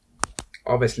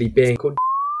obviously being called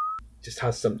just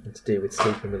has something to do with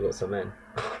sleeping with lots of men.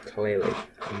 Clearly.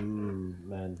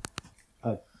 Man.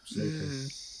 Sleeping.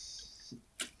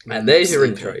 And there's your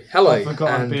intro. Hello, I forgot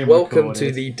I'm and being welcome recorded.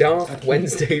 to the DAFT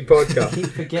Wednesday I podcast. keep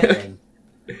forgetting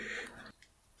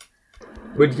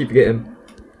Would you keep forgetting?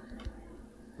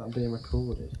 that I'm being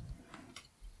recorded.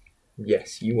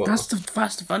 Yes, you are. That's the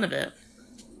fun of it.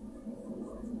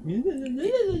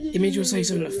 It means you'll say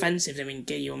something offensive, then we can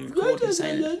get you on recording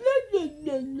saying it.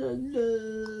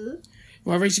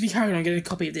 Well, Reece, if you carry on, get a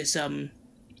copy of this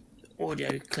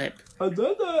audio clip. Put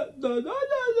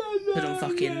on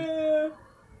fucking...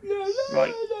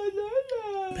 Right.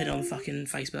 Put it on fucking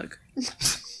Facebook.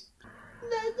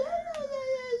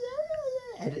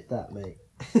 Edit that, mate.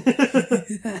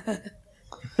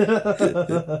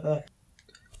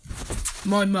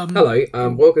 My mum... Hello,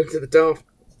 welcome to the DAFT...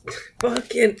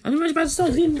 Fucking... I was about to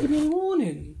start, he didn't give me any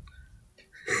warning.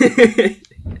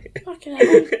 Fucking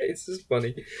hell. It's just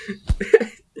funny.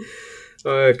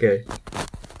 Okay.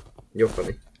 You're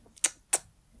funny.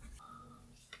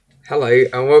 Hello,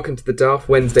 and welcome to the DAFT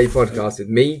Wednesday podcast with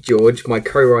me, George, my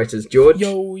co-writers, George.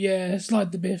 Yo, yeah,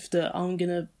 slide the biff that I'm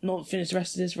gonna not finish the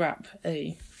rest of this rap,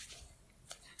 hey.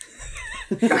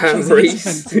 And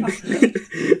Reece.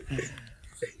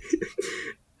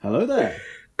 Hello there.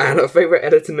 And our favourite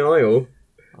editor, Niall.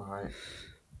 Alright.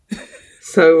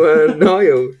 So,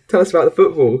 Niall, tell us about the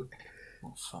football.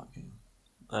 Oh, fucking.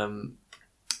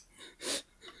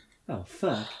 Oh,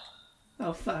 fuck.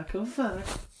 Oh, fuck. Oh, fuck.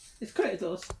 It's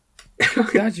Kratos.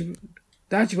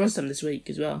 There actually was some this week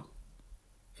as well,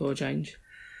 for a change.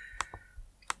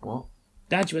 What?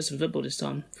 There actually was some football this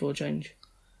time, for a change.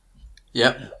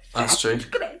 Yep, that's true.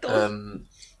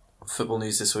 Football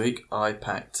news this week. I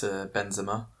packed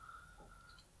Benzema.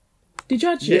 Did you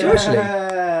actually?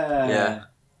 Yeah.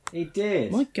 He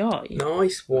did. My guy.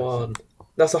 Nice one.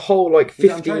 That's a whole, like, Is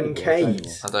that 15 untradeable?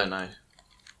 Ks. I don't know.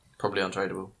 Probably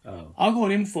untradeable. Oh, I got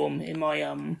an inform in my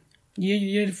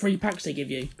you know the free packs they give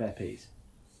you. bare piece.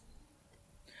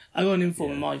 I got an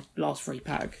inform in my last free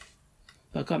pack,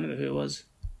 but I can't remember who it was.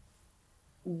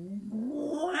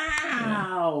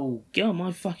 Wow. Get on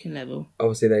my fucking level.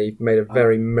 Obviously, they made a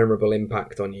very memorable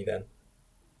impact on you then.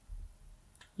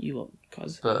 You what,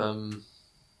 cuz? But,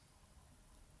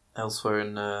 elsewhere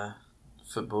in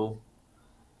football,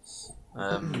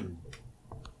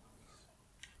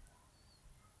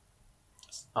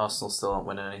 Arsenal still aren't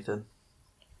winning anything.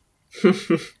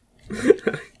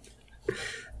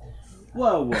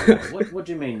 Whoa. What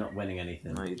do you mean not winning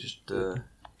anything? No, you just Their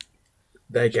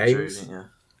drew, games. didn't you?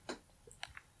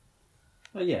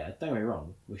 Well, yeah, don't get me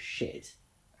wrong. We're shit.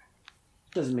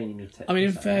 Doesn't mean you need to... I mean,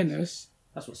 in fairness,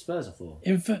 That's what Spurs are for.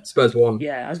 Spurs won.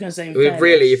 yeah, I was gonna say in If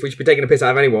we should be taking a piss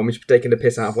out of anyone, we should be taking a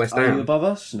piss out of West Are you Ham. above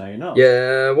us? No, you're not.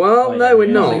 Yeah, well, Oh, no, yeah, we're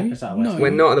yeah. not. Piss out of West no, Ham. We're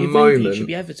not at the if anything, moment. It should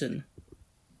be Everton.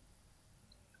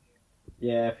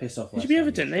 Yeah, piss off It West should be Ham.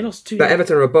 Everton. They lost 2. But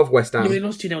Everton are above West Yeah, Ham. they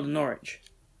lost 2-0 to Norwich.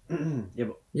 Yeah,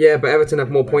 but Yeah, but Everton have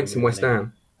more points than West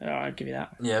Ham. Alright, I'll give you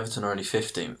that. Yeah, Everton are only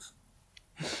 15th.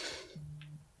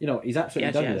 you know, he's absolutely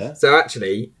Yeah, done yes. there. So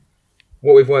actually,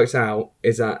 what we've worked out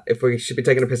is that if we should be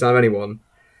taking a piss out of anyone,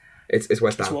 it's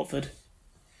West It's Ham. Watford.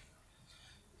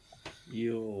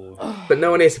 But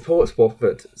no one here supports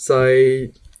Watford, so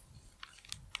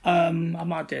I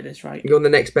might do this right. you're the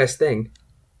next best thing.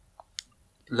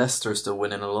 Leicester are still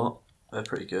winning a lot. They're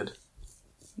pretty good.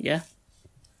 Yeah.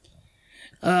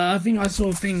 I think I saw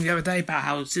a thing the other day about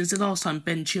how since the last time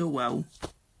Ben Chilwell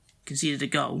conceded a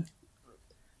goal,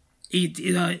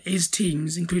 his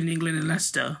teams, including England and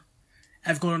Leicester,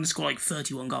 have gone on to score like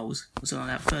 31 goals or something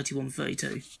like that, 31,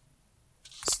 32.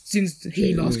 Since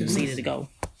he last conceded a goal.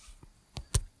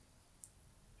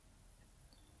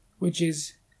 Which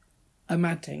is a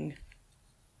mad thing.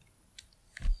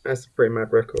 That's a pretty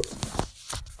mad record.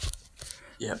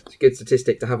 Yep. It's a good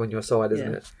statistic to have on your side,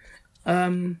 isn't Yeah. it?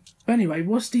 But anyway,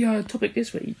 what's the topic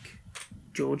this week,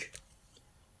 George?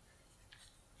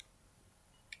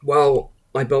 Well,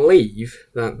 I believe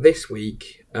that this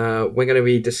week we're going to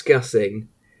be discussing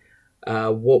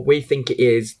what we think it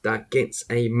is that gets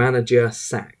a manager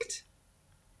sacked.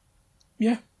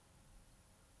 Yeah.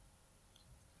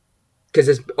 Because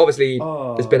there's obviously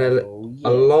there's been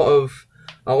a lot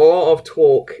of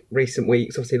talk recent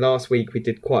weeks. Obviously, last week we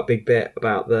did quite a big bit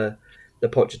about the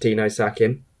Pochettino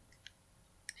sacking,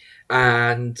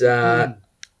 and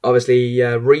obviously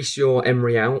Reece, your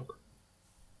Emery out.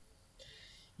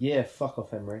 Yeah, fuck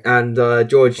off, Emery. And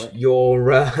George, your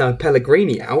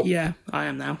Pellegrini out. Yeah, I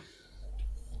am now.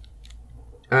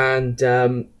 And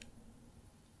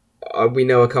we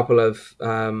know a couple of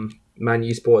Man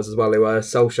U supporters as well who are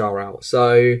Solskjaer out.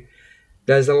 So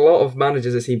there's a lot of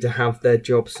managers that seem to have their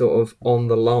job sort of on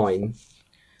the line.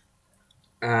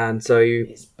 And so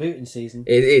It's booting season.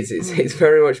 it is. It's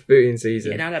very much booting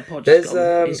season. Yeah, now that pod There's, has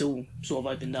gone, it's all sort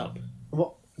of opened up.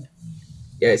 What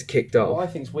Yeah, it's kicked off. What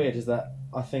I think's weird is that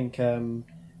I think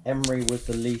Emery was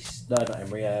the least. No, not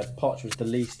Emery. Poch was the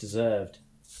least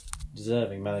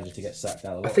deserving manager to get sacked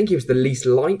out of the lot. I think he was the least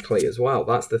likely as well.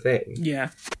 That's the thing.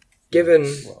 Yeah. Given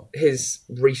Well. his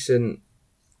recent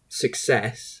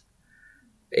success,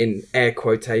 in air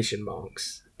quotation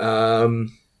marks, he'd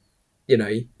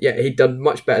done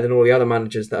much better than all the other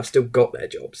managers that have still got their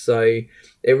jobs. So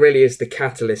it really is the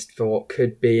catalyst for what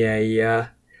could be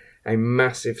a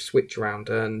massive switch around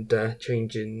and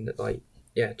changing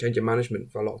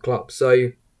management for a lot of clubs.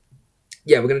 So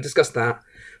yeah, we're going to discuss that.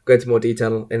 We'll go into more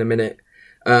detail in a minute.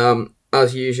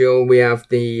 As usual, we have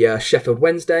the Sheffield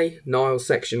Wednesday Niles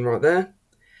section right there.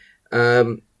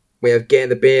 We have Get in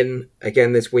the Bin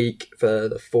again this week for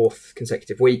the 4th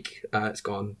consecutive week. It's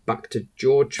gone back to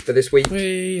George for this week.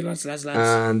 Whee, lads.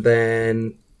 And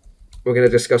then we're going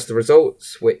to discuss the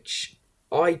results, which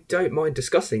I don't mind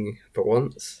discussing for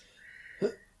once.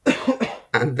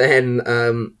 And then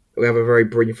we have a very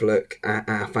brief look at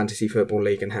our Fantasy Football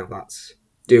League and how that's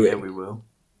doing. Yeah, we will.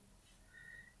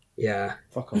 Yeah.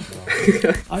 Fuck off now.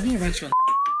 I think I've actually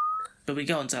gone, but we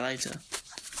go on to that later.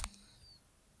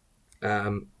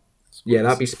 Yeah,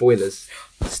 that'd be spoilers.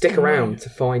 Stick around to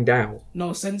find out.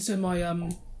 No, censor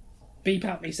my beep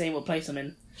at me saying what place I'm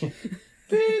in.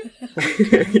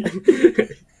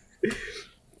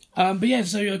 But yeah,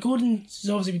 so according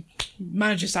to obviously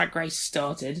manager sack race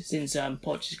started since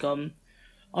Poch has gone.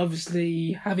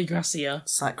 Obviously, Javi Gracia.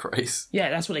 Sack race. Yeah,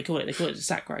 that's what they call it. They call it the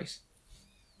sack race.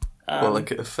 Well,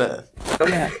 like at a fair.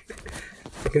 Yeah.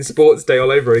 Fucking sports day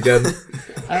all over again.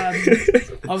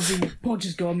 Obviously, Poch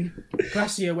has gone.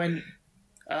 Gracia went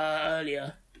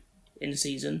earlier in the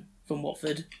season from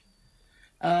Watford.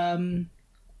 Obviously,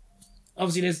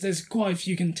 there's quite a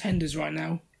few contenders right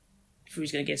now for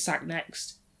who's going to get sacked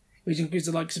next, which includes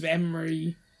the likes of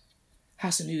Emery,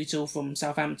 Hassan Hutel from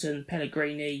Southampton,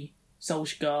 Pellegrini,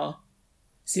 Solskjaer,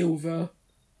 Silva.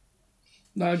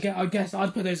 No, I guess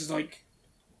I'd put those as like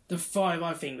the 5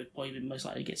 I think would probably be most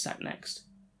likely to get sacked next.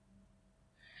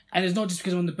 And it's not just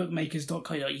because I'm on the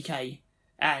bookmakers.co.uk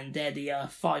and they're the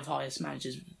 5 highest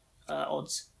managers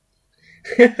odds.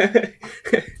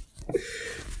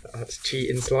 That's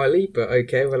cheating slightly, but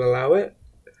okay, we'll allow it.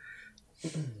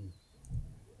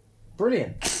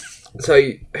 Brilliant.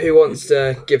 So, who wants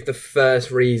to give the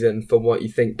first reason for what you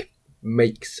think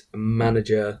makes a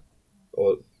manager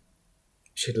or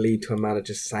should lead to a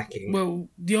manager sacking? Well,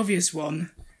 the obvious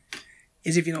one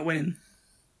is if you're not winning.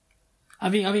 I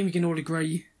think we can all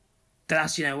agree that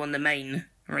that's one of the main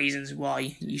reasons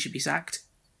why you should be sacked.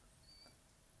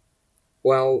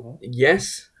 Well,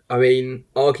 yes. I mean,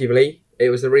 arguably, it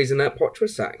was the reason that Poch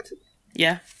was sacked.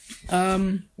 Yeah.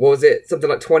 What was it? Something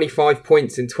like 25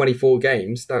 points in 24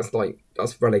 games? That's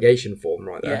relegation form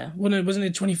right there. Yeah. Well, wasn't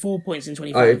it 24 points in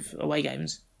 25 away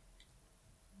games?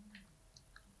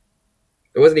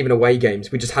 It wasn't even away games.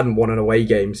 We just hadn't won an away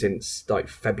game since like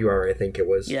February, I think it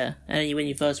was. Yeah, and then you win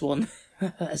your first one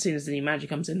as soon as the new manager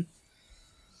comes in.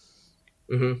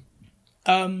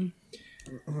 Mm-hmm.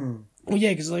 Well, yeah,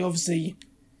 because like obviously,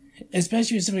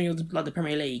 especially with something like the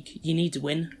Premier League, you need to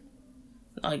win.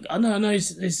 Like I know,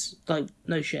 it's like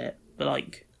no shit, but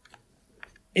like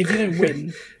if you don't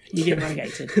win, you get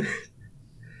relegated.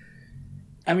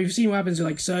 And we've seen what happens with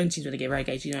like certain teams when they get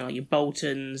relegated. Like your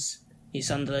Boltons, your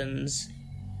Sunderlands,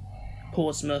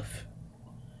 Portsmouth.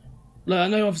 Like I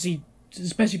know, obviously,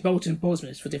 especially Bolton and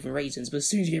Portsmouth for different reasons, but as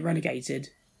soon as you get relegated,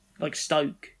 like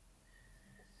Stoke,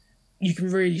 you can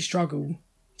really struggle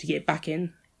to get back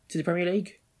in to the Premier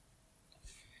League.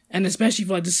 And especially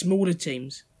for like the smaller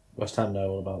teams. West Ham know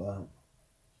all about that.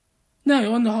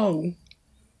 No, on the whole,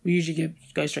 we usually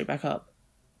go straight back up.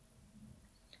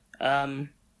 Yeah.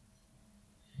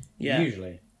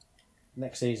 Usually.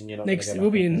 Next season you're not Next, going to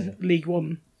we'll be in League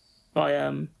One by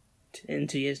in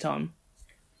 2 years' time.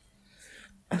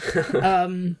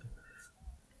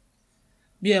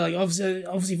 Yeah, like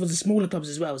obviously for the smaller clubs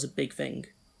as well is a big thing.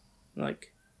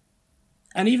 Like,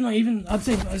 and even I'd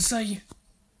say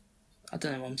I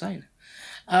don't know what I'm saying.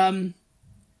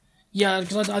 Yeah,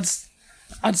 because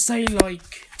I'd say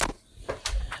like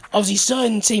obviously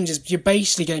certain teams you're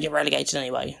basically going to get relegated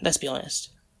anyway. Let's be honest.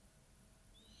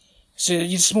 So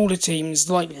your smaller teams,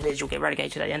 the likelihood is you'll get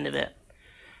relegated at the end of it.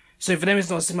 So for them, it's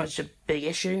not so much a big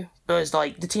issue. But it's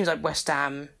like the teams like West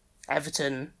Ham,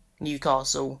 Everton,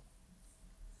 Newcastle.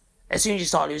 As soon as you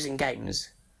start losing games,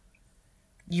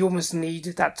 you almost need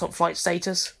that top flight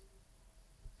status.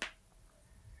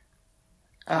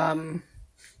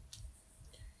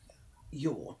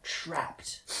 You're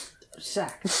trapped.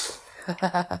 Sacked.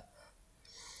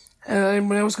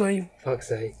 Anyone else got any Fuck's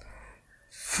sake.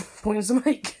 points to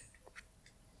make?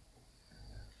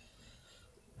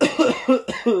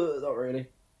 Not really.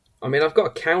 I mean, I've got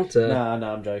a counter.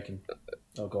 No, I'm joking.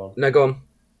 Oh, go on. No, go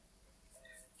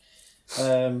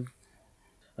on.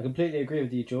 I completely agree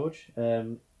with you, George.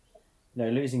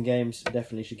 Losing games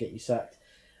definitely should get you sacked.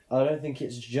 I don't think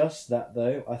it's just that,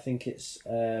 though. I think it's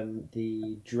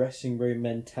the dressing room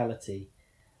mentality.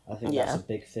 I think that's a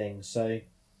big thing. So,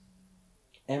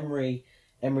 Emery,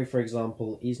 for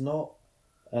example, he's not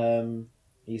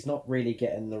really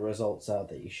getting the results out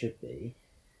that he should be.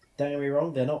 Don't get me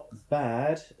wrong, they're not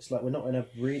bad. It's like we're not in a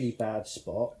really bad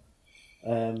spot.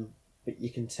 But you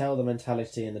can tell the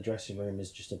mentality in the dressing room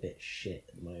is just a bit shit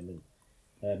at the moment.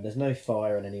 There's no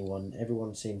fire in anyone.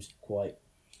 Everyone seems quite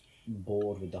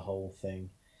bored with the whole thing.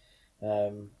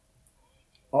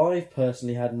 I've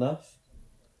personally had enough.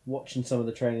 Watching some of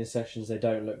the training sessions, they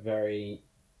don't look very...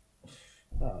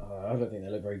 I don't think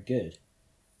they look very good.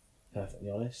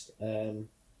 Perfectly honest.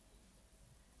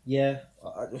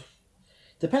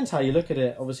 Depends how you look at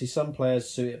it. Obviously, some players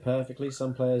suit it perfectly,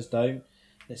 some players don't.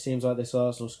 It seems like this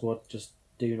Arsenal squad just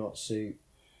do not suit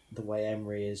the way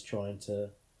Emery is trying to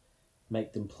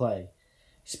make them play.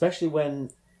 Especially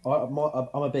when I'm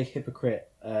a big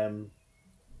hypocrite. Hypocrite?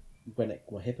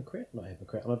 Not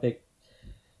hypocrite. I'm a big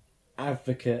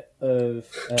advocate of.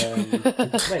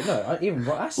 That's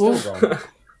still wrong.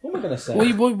 What am I going to say?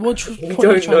 You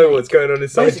don't know what's going on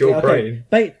inside your brain.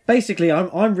 Basically,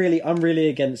 I'm really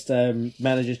against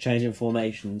managers changing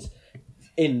formations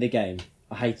in the game.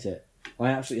 I hate it. I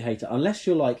absolutely hate it. Unless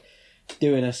you're like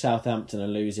doing a Southampton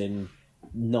and losing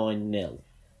 9-0.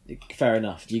 Fair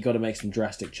enough. You got to make some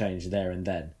drastic change there and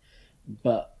then.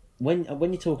 But when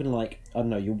you're talking like, I don't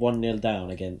know, you're 1-0 down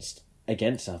against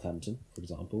Southampton, for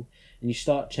example, and you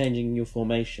start changing your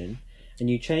formation, and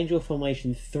you change your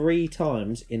formation 3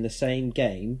 times in the same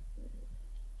game.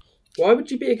 Why would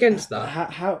you be against that?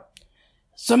 How?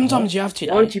 Sometimes you have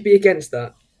to. Why would you be against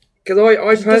that? Because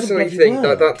I personally think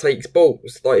that takes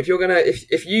balls. Like if you're gonna,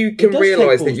 if you can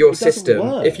realise that your system,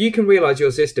 if you can realise your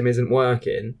system isn't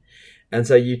working, and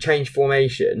so you change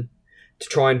formation to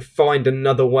try and find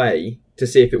another way to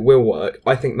see if it will work,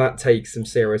 I think that takes some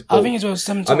serious balls. I think as well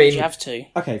sometimes you have to.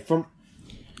 Okay, from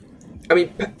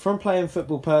playing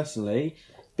football personally,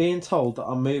 being told that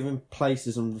I'm moving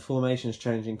places and the formation's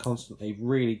changing constantly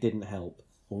really didn't help.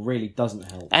 Or really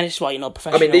doesn't help. And it's why you're not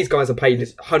professional. I mean, these guys are paid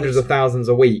hundreds of thousands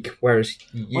a week, whereas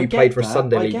you played for a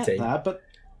Sunday League team.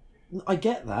 I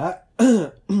get that.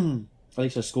 At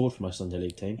least I scored for my Sunday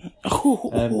League team.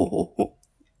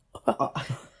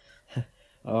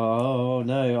 Oh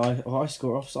no! I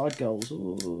score offside goals.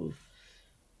 Ooh,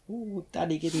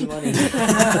 Daddy, give me money.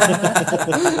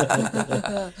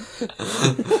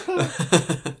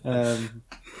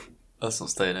 That's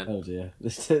not staying in. Oh dear,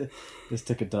 this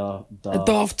took a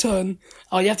daft turn.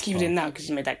 Oh, you have to keep it in now because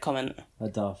you made that comment. A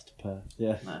daft pair,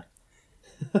 yeah.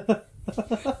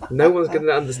 No one's going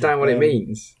to understand what it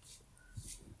means.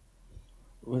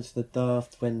 Was the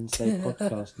Daft Wednesday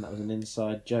podcast, and that was an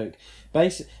inside joke.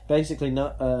 Basically,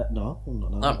 no.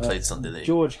 I played Sunday League.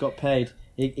 George got paid.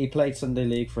 He played Sunday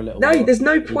League for a little while. while. No, there's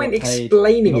no point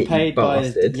explaining it, you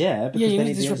bastard. You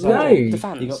need to just the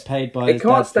fans. He got paid by his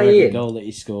dad for every goal that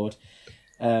he scored.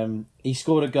 He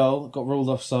scored a goal, got ruled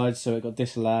offside, so it got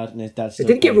disallowed, and his dad still... It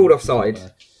didn't get ruled offside.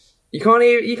 You can't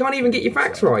even get your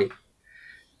facts right.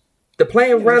 The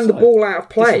player ran the ball out of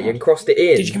play and crossed it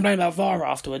in. Did you complain about VAR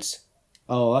afterwards?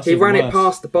 Oh, that's he ran it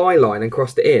past the byline and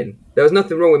crossed it in. There was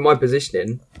nothing wrong with my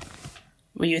positioning.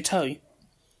 Were you a toe?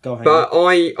 But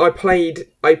I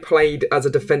played as a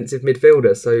defensive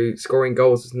midfielder, so scoring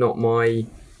goals was not my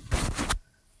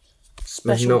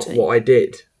specialty. Was not what I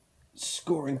did.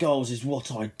 Scoring goals is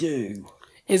what I do.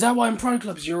 Is that why in pro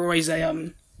clubs you're always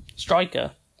a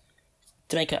striker?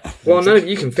 To make it. Well, none of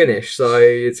you can finish, so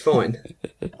it's fine.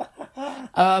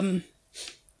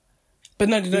 But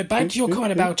no, back to your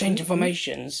comment about changing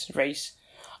formations, Reece.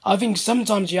 I think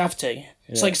sometimes you have to. Yeah.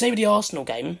 It's like, say with the Arsenal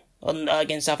game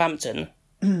against Southampton.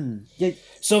 Yeah.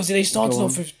 So obviously they started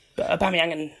off with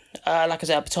Aubameyang and, like I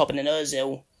said, up top, and then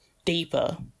Ozil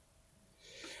deeper.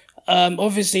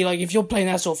 Obviously, like if you're playing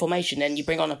that sort of formation, then you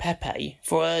bring on a Pepe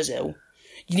for Ozil.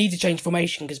 You need to change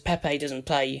formation because Pepe doesn't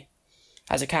play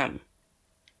as a cam.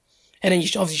 And then you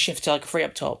obviously shift to like a 3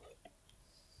 up top.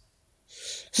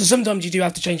 So sometimes you do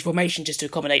have to change formation just to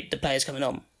accommodate the players coming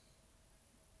on.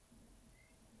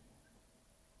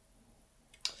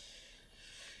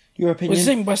 Your opinion? Well, it's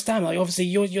the same with West Ham. Like, obviously,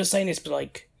 you're saying this, but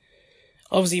like,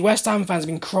 obviously West Ham fans have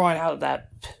been crying out that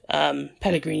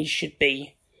Pellegrini should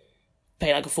be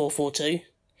playing like a 4-4-2.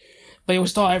 But he will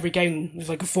start every game with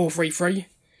like a 4-3-3,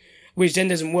 which then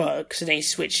doesn't work, so then he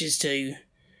switches to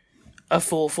a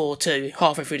 4-4-2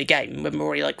 halfway through the game when we're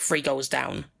already like 3 goals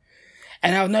down.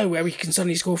 And out of nowhere, we can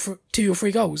suddenly score 2 or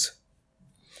 3 goals.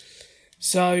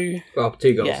 So... Well,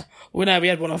 2 goals. Yeah. Well, no, we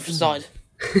had one offside.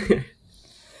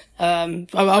 I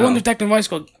wonder if Declan Rice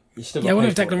got... I wonder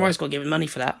if Declan Rice got given money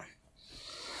for that.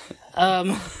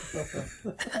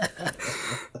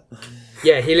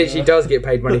 Yeah, he literally does get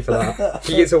paid money for that.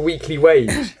 He gets a weekly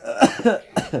wage. That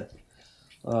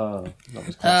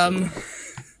was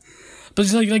But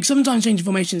it's like sometimes changing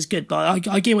formation is good, but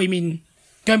I get what you mean.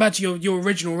 Going back to your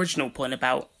original point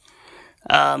about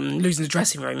losing the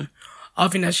dressing room, I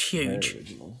think that's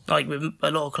huge. Like with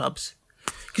a lot of clubs,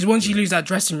 because once you lose that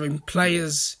dressing room,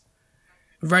 players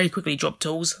very quickly drop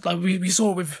tools. Like we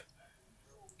saw with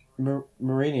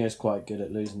Mourinho's quite good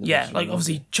at losing the dressing like room.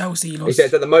 obviously Chelsea lost.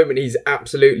 Except at the moment, he's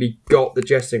absolutely got the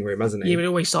dressing room, hasn't he? Yeah, but it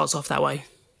always starts off that way.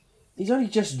 He's only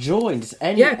just joined.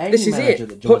 This is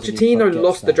it. Pochettino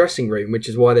lost the dressing room, which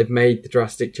is why they've made the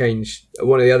drastic change.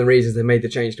 One of the other reasons they made the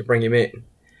change to bring him in.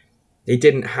 He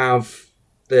didn't have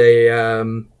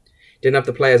the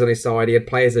players on his side. He had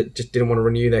players that just didn't want to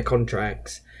renew their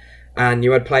contracts, and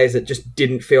you had players that just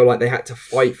didn't feel like they had to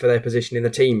fight for their position in the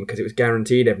team because it was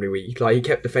guaranteed every week. Like he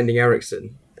kept defending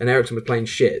Eriksen, and Eriksen was playing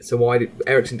shit. So why did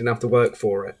Eriksen didn't have to work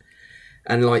for it?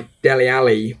 And like Dele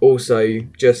Alli also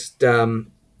just.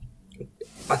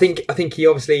 I think he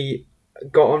obviously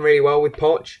got on really well with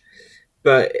Poch,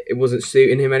 but it wasn't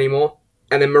suiting him anymore.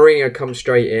 And then Mourinho comes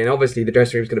straight in. Obviously, the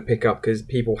dressing room's going to pick up because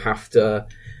people have to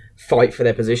fight for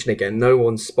their position again. No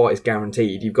one's spot is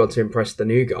guaranteed. You've got to impress the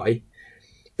new guy.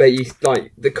 But you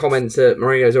like the comments that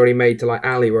Mourinho's already made to like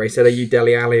Ali, where he said, "Are you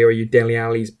Dele Alli or are you Dele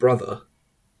Alli's brother?"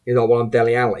 He's like, "Well, I'm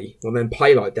Dele Alli." Well, then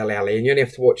play like Dele Alli, and you only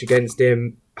have to watch against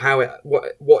him.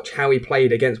 Watch how he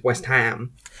played against West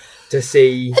Ham to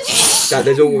see that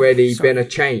there's already been a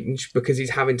change because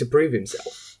he's having to prove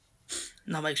himself.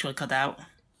 No, make sure I cut that out.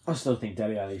 I still think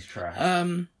Dele Alli's trash.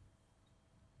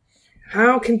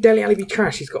 How can Dele Alli be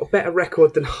trash? He's got a better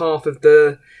record than half of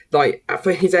the... Like,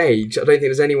 for his age, I don't think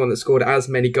there's anyone that scored as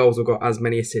many goals or got as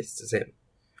many assists as him.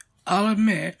 I'll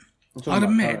admit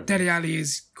Dele Alli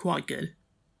is quite good.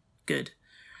 Good.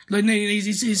 Like, no,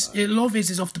 a lot of his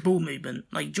is off the ball movement.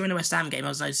 Like, during the West Ham game, I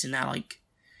was noticing that, like,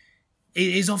 it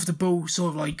is off the ball, sort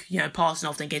of like, you know, passing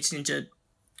off, then getting into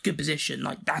good position.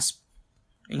 Like, that's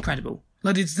incredible.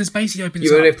 Like, this basically opens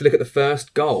You only have to look at the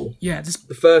first goal. Yeah,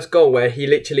 the first goal where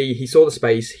he saw the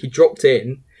space, he dropped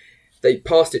in, they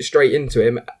passed it straight into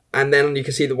him, and then you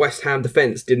can see the West Ham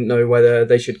defence didn't know whether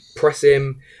they should press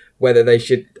him, whether they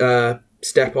should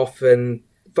step off and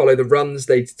follow the runs.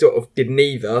 They sort of did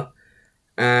neither,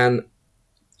 and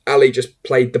Ali just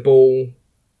played the ball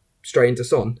straight into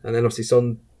Son, and then obviously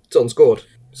Son scored.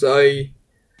 So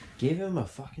give him a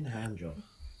fucking hand job.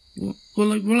 Well,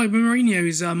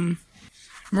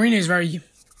 Mourinho's very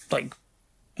like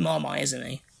Marmite, isn't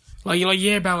he? Like you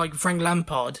hear about like Frank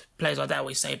Lampard, players like that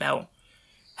always say about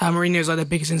how Mourinho's like their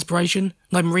biggest inspiration.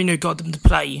 Like Mourinho got them to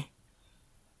play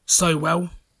so well,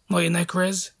 like in their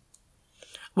careers.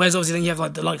 Whereas obviously then you have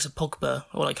like the likes of Pogba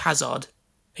or like Hazard,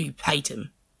 who hate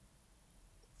him.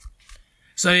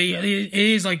 So it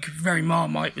is like very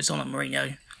Marmite with someone like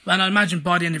Mourinho. And I imagine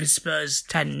by the end of his Spurs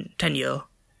tenure,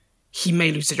 he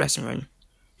may lose the dressing room.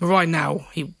 But right now,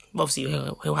 he'll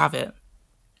have it.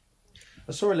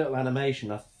 I saw a little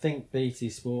animation, I think BT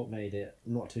Sport made it,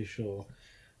 I'm not too sure,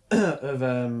 of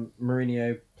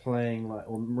Mourinho playing, like,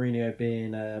 or Mourinho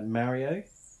being Mario,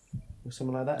 or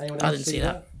something like that. Anyone else I didn't see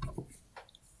that.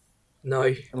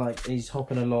 No. Like, he's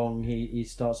hopping along, he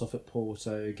starts off at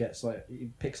Porto, he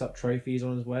picks up trophies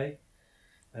on his way.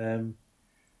 And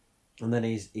then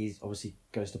he's obviously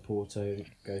goes to Porto,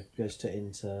 goes to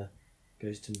Inter,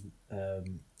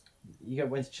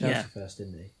 went to Chelsea first,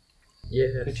 didn't he?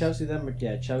 Yeah. Chelsea then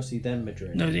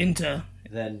Madrid. No, Inter.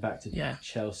 Then back to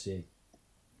Chelsea.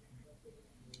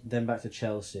 Then back to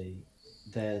Chelsea.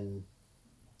 Then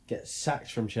gets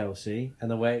sacked from Chelsea, and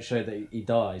the way it showed that he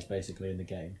dies basically in the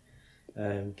game.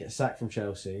 Gets sacked from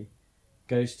Chelsea,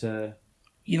 goes to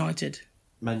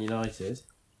Man United.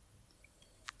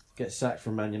 Gets sacked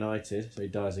from Man United, so he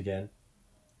dies again,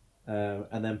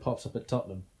 and then pops up at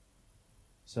Tottenham.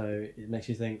 So it makes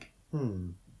you think, is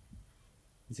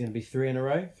it going to be 3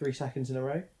 sackings in a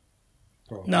row?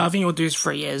 Probably. No, I think he'll do his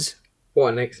 3 years.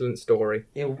 What an excellent story.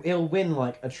 He'll win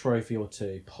like a trophy or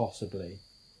 2, possibly,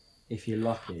 if you're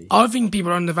lucky. I think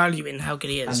people are undervaluing how good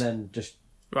he is. And then just...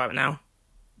 Right now.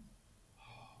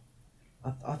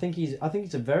 I think he's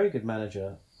a very good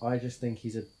manager. I just think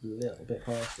he's a little bit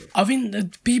past it. I think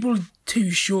that people are too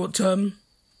short term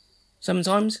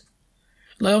sometimes.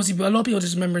 Like, obviously, a lot of people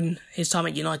just remembering his time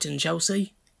at United and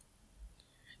Chelsea.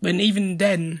 But even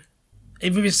then,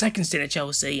 with his second stint at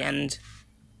Chelsea and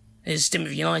his stint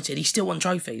with United, he still won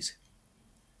trophies.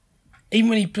 Even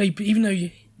when he played, even though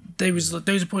those are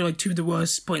probably like two of the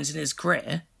worst points in his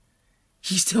career,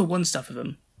 he still won stuff with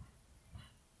them.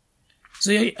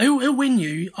 So he'll win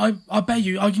you. I bet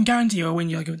you. I can guarantee you, he'll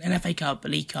win you like an FA Cup, a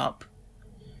League Cup,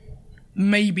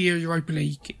 maybe a Europa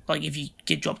League. Like if you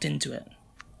get dropped into it,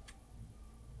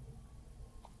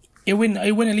 he'll win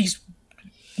at least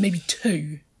maybe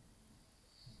 2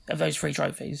 of those 3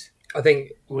 trophies. I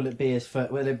think. Will it be his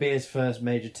first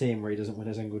major team where he doesn't win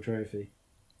a single trophy?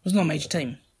 It's not a major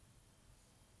team.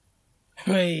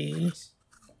 Hey.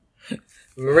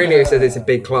 Mourinho says it's a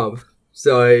big club,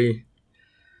 so.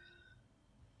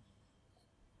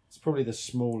 Probably the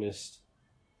smallest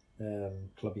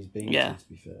club he's been to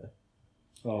be fair.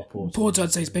 Oh, Porto,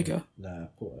 I'd say, is bigger. Nah,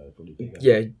 Porto is probably bigger.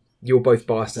 Yeah, you're both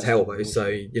biased as hell, though, so,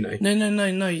 you know.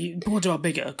 No. Porto are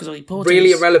bigger, because Porto really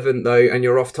irrelevant, though, and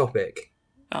you're off topic.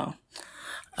 Oh.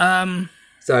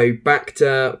 So, back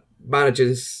to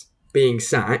managers being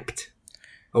sacked,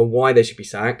 or why they should be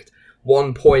sacked.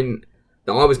 One point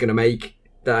that I was going to make,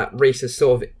 that Reece has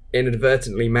sort of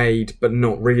inadvertently made, but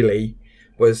not really,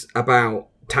 was about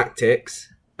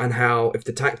tactics, and how if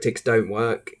the tactics don't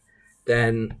work,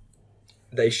 then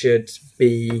they should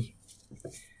be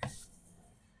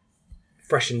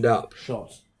freshened up,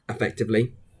 shot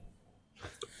effectively.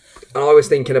 And I was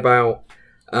thinking about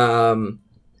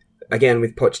again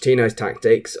with Pochettino's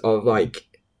tactics of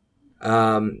like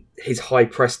his high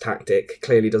press tactic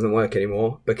clearly doesn't work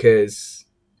anymore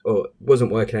or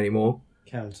wasn't working anymore.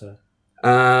 Counter.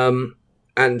 And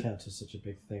counter's such a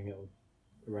big thing; it will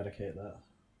eradicate that.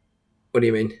 What do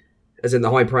you mean? As in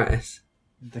the high press?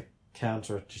 The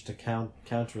counter, just a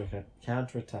counter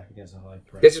attack against a high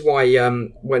press. This is why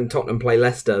when Tottenham play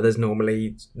Leicester, there's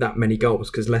normally that many goals,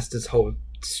 because Leicester's whole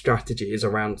strategy is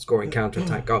around scoring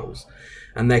counter-attack goals.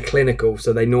 And they're clinical,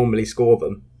 so they normally score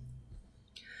them.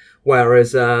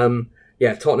 Whereas,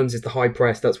 Tottenham's is the high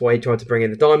press. That's why he tried to bring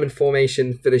in the diamond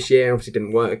formation for this year. Obviously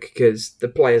didn't work, because the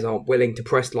players aren't willing to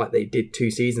press like they did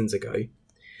 2 seasons ago.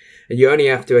 And you only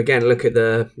have to, again, look at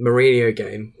the Mourinho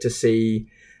game to see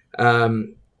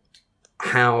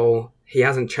how he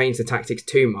hasn't changed the tactics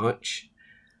too much,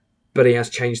 but he has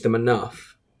changed them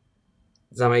enough.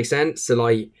 Does that make sense? So,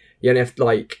 like, you only have to,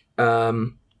 like,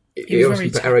 he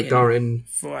obviously put Eric Dyer in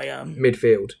for a,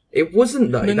 midfield. It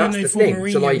wasn't, though. That's the thing.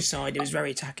 Mourinho's so, like, side, it was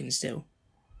very attacking still.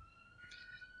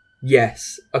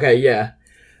 Yes. Okay, yeah.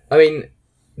 I mean,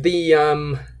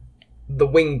 the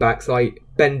wing backs, like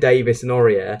Ben Davis and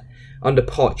Aurier, under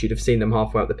Poch, you'd have seen them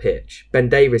halfway up the pitch. Ben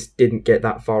Davis didn't get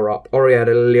that far up. Aurier had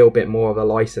a little bit more of a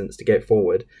licence to get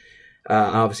forward.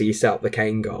 Obviously, he set up the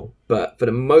Kane goal. But for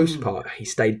the most part, he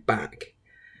stayed back.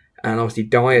 And obviously,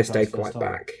 Dyer stayed quite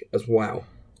back as well.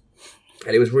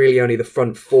 And it was really only the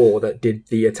front 4 that did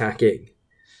the attacking.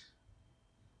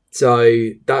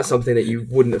 So that's something that you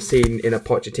wouldn't have seen in a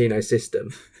Pochettino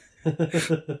system. What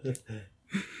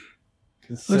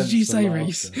did you say,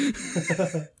 Reece?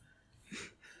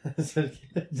 I said,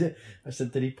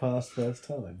 did he pass first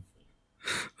time?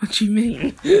 What do you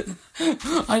mean?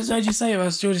 I just heard you say it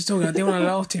while George was talking. I didn't want to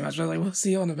laugh too much. I was like, what's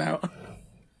he on about?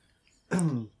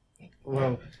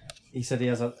 Well, he said he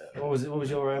has a. What was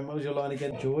your line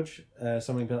again, George?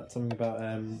 Something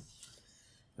about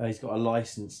he's got a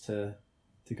license to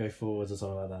go forwards or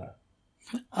something like that.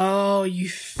 Oh,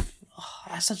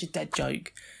 that's such a dead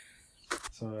joke.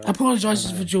 So, I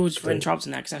apologise for George for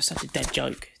interrupting that, because that's such a dead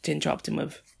joke to interrupt him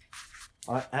with.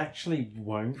 I actually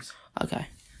won't. Okay.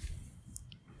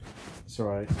 It's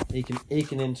alright. He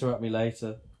can interrupt me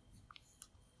later.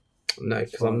 No,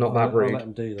 because I'm not that rude. I'll let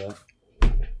him do that.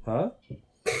 Huh?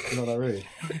 You're not that rude.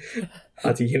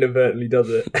 As he inadvertently does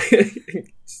it.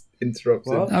 Interrupts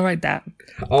him. I'll write that.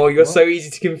 Oh, you're so easy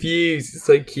to confuse. It's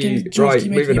so cute. George,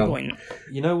 right, moving on. Point?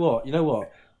 You know what?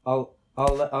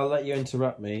 I'll let you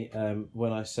interrupt me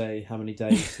when I say how many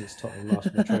days since Tottenham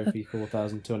lost the trophy,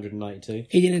 4,292.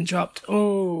 He didn't interrupt.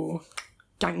 Oh,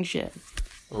 gang shit.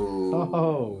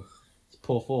 Oh, it's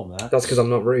poor form, that. That's because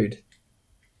I'm not rude.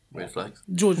 Red flag.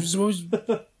 George,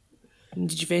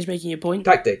 did you finish making your point?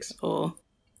 Tactics. Or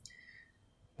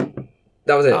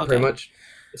that was it, pretty much.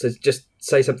 So just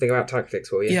say something about tactics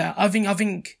for you. Yeah, I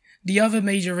think the other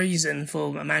major reason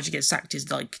for a manager to get sacked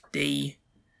is like the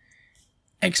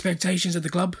expectations of the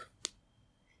club.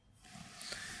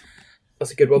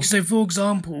 That's a good one. So, for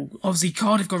example, obviously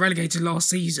Cardiff got relegated last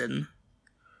season,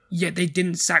 yet they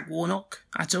didn't sack Warnock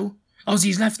at all. Obviously,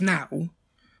 he's left now,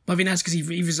 but I think that's because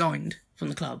he resigned from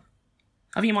the club.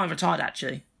 I think he might have retired,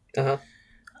 actually.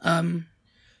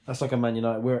 That's like a Man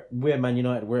United. We're Man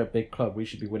United. We're a big club. We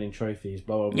should be winning trophies.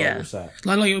 Blah blah blah. Yeah. What's that?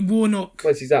 Like Warnock.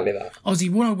 Well, it's exactly that. Obviously,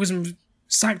 Warnock wasn't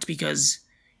sacked because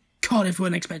Cardiff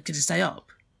weren't expected to stay up.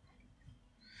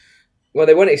 Well,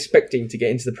 they weren't expecting to get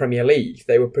into the Premier League.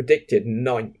 They were predicted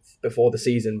 9th before the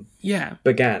season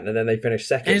began, and then they finished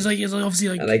second. And it's like obviously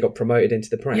like, and they got promoted into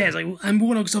the Premier. Yeah, it's like, and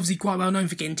Warnock's obviously quite well known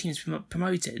for getting teams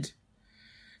promoted.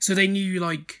 So they knew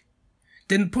like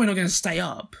they're probably not going to stay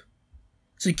up.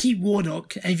 So keep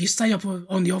Warnock, and if you stay up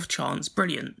on the off chance,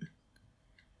 brilliant.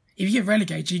 If you get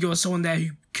relegated, you got someone there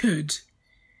who could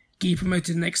get you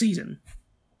promoted next season.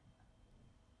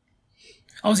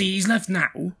 Obviously, he's left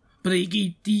now, but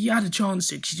he had a chance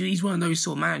to, because he's one of those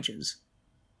sort of managers.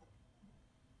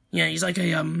 Yeah, he's like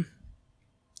a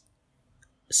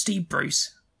Steve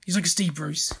Bruce. He's like a Steve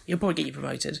Bruce. He'll probably get you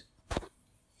promoted.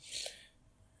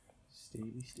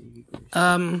 Stevie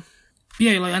Bruce.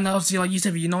 Yeah, like, and obviously, like you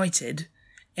said, with United,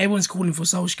 everyone's calling for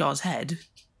Solskjaer's head,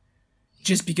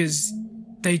 just because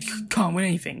they can't win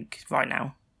anything right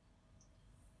now.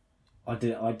 I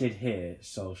did hear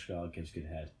Solskjaer gives good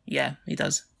head. Yeah, he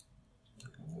does.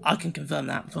 I can confirm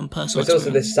that from personal It's also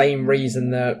the experience. same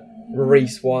reason that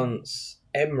Reece wants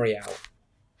Emery out.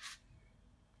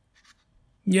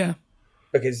 Yeah.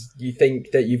 Because you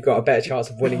think that you've got a better chance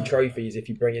of winning trophies if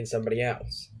you bring in somebody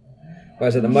else.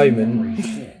 Whereas at the moment...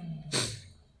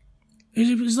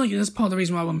 It's like, that's part of the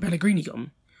reason why I want Pellegrini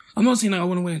gone. I'm not saying like I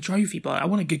want to win a trophy, but I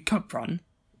want a good cup run.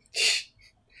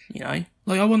 You know?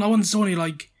 Like, I want someone who,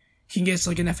 like, can get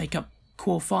like an FA Cup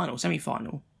quarter-final,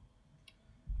 semi-final.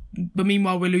 But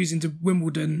meanwhile, we're losing to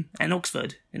Wimbledon and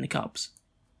Oxford in the Cups.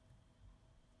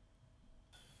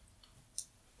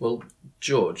 Well,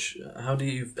 George, how do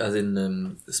you, as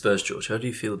in Spurs George, how do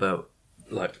you feel about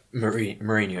like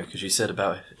Mourinho? Because you said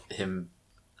about him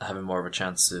having more of a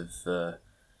chance of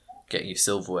getting you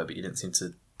silverware, but you didn't seem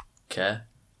to care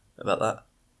about that.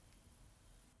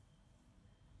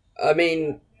 I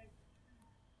mean,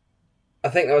 I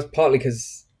think that was partly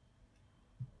because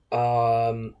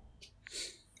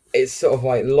it's sort of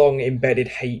like long embedded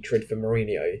hatred for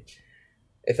Mourinho,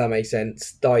 if that makes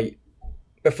sense. Like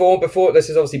before this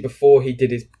is obviously before he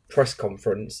did his press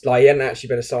conference. Like he hadn't actually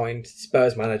been assigned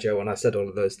Spurs manager when I said all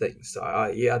of those things. So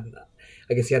I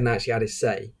guess he hadn't actually had his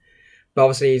say. But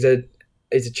obviously he's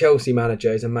a Chelsea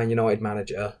manager, he's a Man United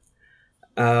manager,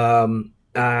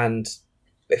 and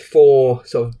before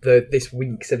sort of this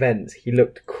week's event, he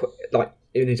looked like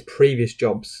in his previous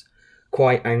jobs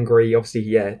quite angry. Obviously,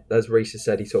 yeah, as Reece has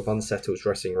said, he sort of unsettles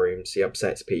dressing rooms, he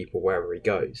upsets people wherever he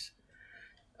goes.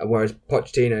 And whereas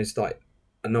Pochettino's like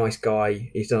a nice guy,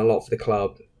 he's done a lot for the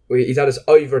club. He's had us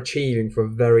overachieving for a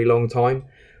very long time.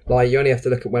 Like you only have to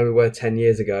look at when we were 10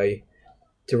 years ago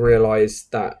to realise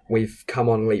that we've come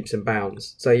on leaps and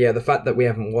bounds. So yeah, the fact that we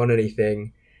haven't won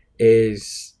anything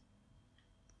it's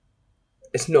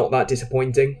not that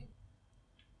disappointing,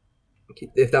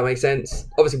 if that makes sense.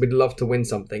 Obviously we'd love to win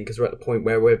something because we're at the point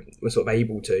where we're sort of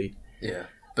able to. Yeah,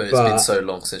 but it's been so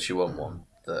long since you won one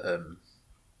that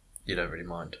you don't really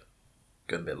mind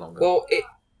going a bit longer. Well,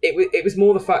 it was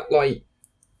more the fact, like,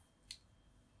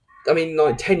 I mean,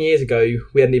 like 10 years ago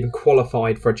we hadn't even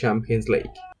qualified for a Champions League.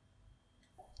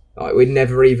 Like, we'd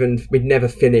never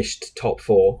finished top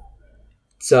four.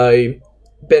 So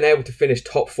being able to finish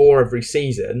top four every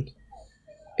season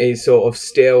is sort of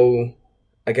still,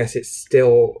 I guess it's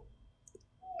still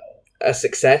a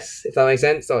success, if that makes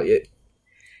sense. Like it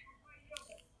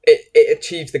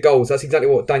achieves the goals. That's exactly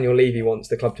what Daniel Levy wants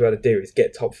the club to be able to do, is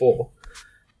get top four.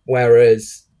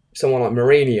 Whereas someone like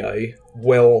Mourinho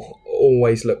will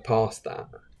always look past that.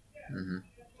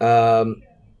 Mm-hmm.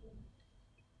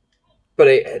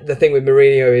 But the thing with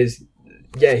Mourinho is,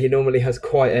 yeah, he normally has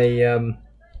quite a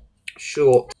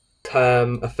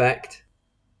short-term effect.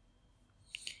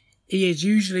 He is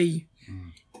usually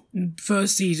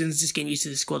first season's just getting used to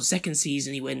the squad. Second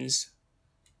season, he wins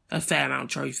a fair amount of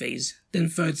trophies. Then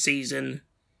third season,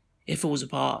 it falls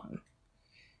apart,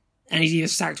 and he's either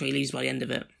sacked or he leaves by the end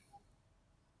of it.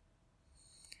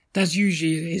 That's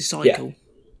usually his cycle.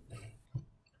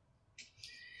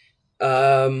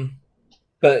 Yeah.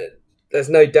 But there's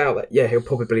no doubt that, yeah, he'll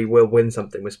probably will win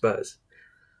something with Spurs.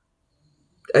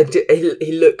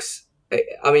 He looks,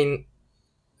 I mean,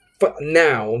 but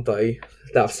now, though,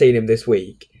 that I've seen him this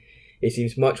week, he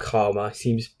seems much calmer, he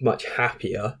seems much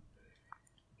happier.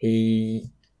 He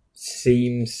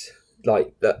seems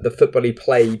like the football he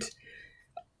played,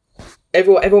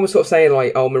 everyone was sort of saying,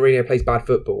 like, oh, Mourinho plays bad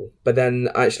football. But then,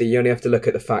 actually, you only have to look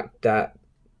at the fact that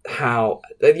how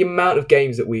the amount of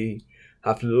games that we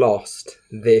have lost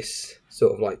this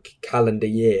sort of like calendar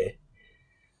year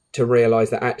to realise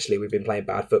that actually we've been playing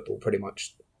bad football pretty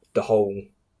much the whole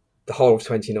of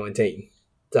 2019.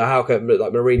 So how come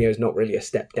like Mourinho's not really a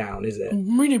step down, is it?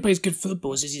 Mourinho plays good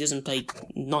football, it's just he doesn't play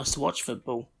nice to watch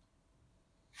football.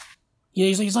 Yeah,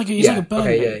 he's like a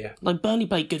Burnley. Okay, yeah. Like Burnley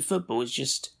played good football. It's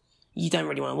just you don't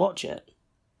really want to watch it.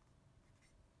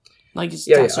 Like it's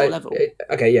that sort of level.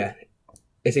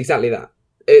 It's exactly that.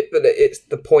 But it's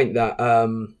the point that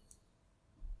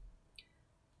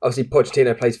obviously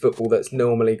Pochettino plays football that's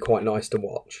normally quite nice to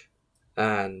watch,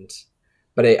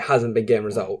 but it hasn't been getting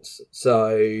results.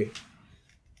 So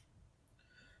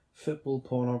football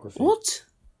pornography. What?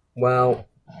 Well,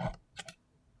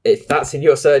 if that's in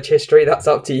your search history, that's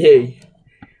up to you.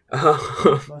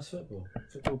 Nice football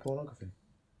pornography.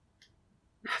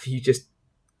 Have you just?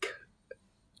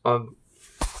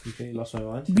 Completely lost my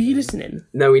mind. Were you listening?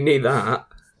 No, we need that.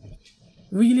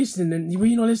 Were you listening? Were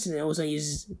you not listening? Also, you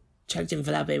just checked in for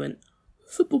that bit and went,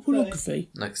 football pornography.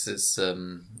 Next, it's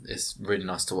really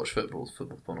nice to watch football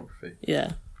pornography.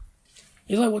 Yeah.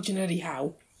 It's like watching Eddie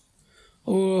Howe.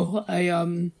 Or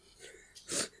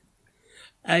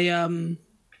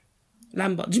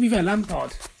Lampard. To be fair,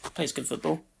 Lampard plays good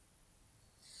football.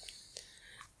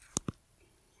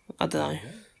 I don't know.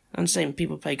 I'm saying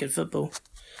people play good football.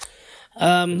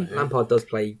 Lampard does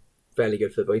play fairly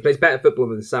good football. He plays better football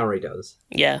than Sarri does.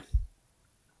 Yeah.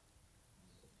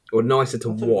 Or nicer to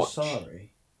watch. Sarri.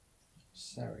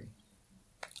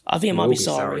 I think it might be Sarri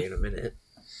sorry. in a minute.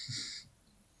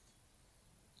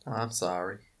 Oh, I'm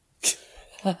sorry.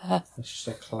 That's just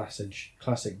a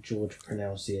classic George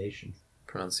pronunciation.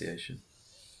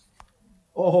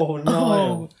 Oh no!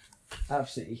 Oh.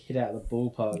 Absolutely hit out of the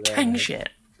ballpark there. Dang shit.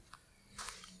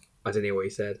 I don't know what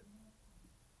he said.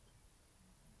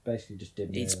 Basically just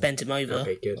did. It's bent him over.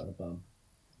 Okay, good. Like a bum.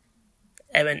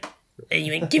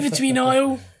 You went, give it to me,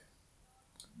 Niall.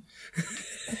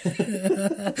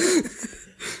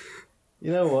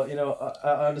 You know what?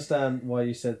 I understand why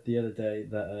you said the other day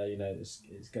that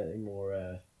it's getting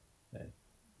more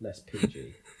less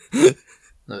PG.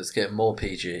 No, it's getting more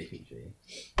PG.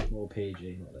 More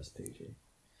PG, not less PG.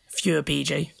 Fewer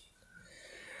PG.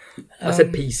 I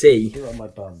said PC. Do it on my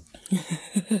bum.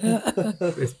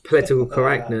 It's political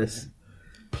correctness.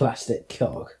 Plastic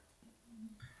cock.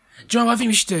 Do you know what I think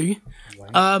we should do?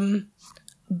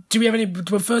 Do we have any?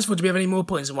 Well, first of all, do we have any more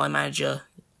points on why manager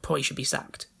probably should be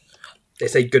sacked? They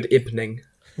say good evening.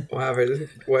 Whatever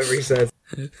he says.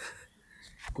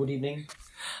 Good evening.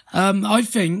 I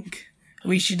think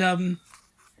we should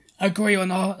agree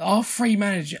on our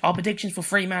predictions for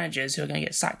three managers who are going to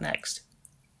get sacked next.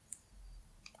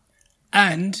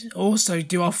 And also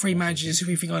do our three managers who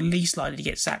we think are least likely to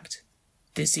get sacked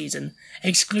this season,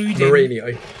 excluding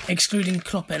Mourinho. Excluding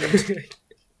Klopp and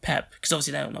Pep, because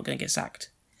obviously they're not going to get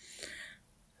sacked.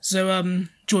 So,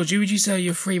 George, who would you say are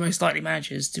your three most likely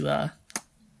managers to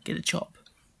get the chop?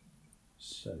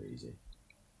 So easy.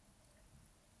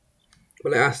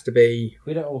 Well, it has to be.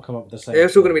 We don't all come up with the same. It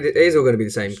is all going to be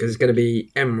the same because it's going to be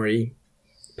Emery,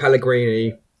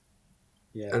 Pellegrini,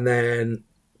 and then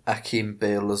Akim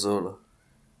Bealazola.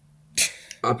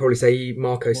 I'd probably say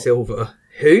Marco Silva.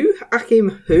 Who?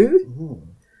 Akim who? Ooh.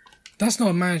 That's not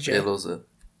a manager. Bealazola.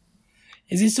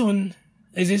 Is this someone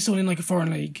in like a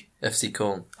foreign league? FC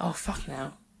Corn. Oh fuck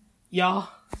now. Yeah.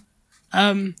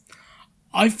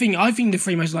 I think the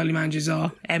three most likely managers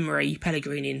are Emery,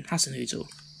 Pellegrini, and Hasenhüttl.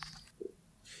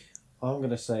 I'm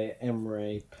going to say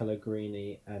Emery,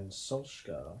 Pellegrini, and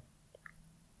Solskjaer.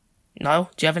 No?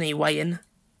 Do you have any weigh in?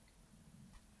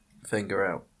 Finger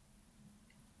out.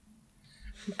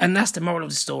 And that's the moral of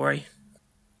the story.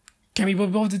 Can we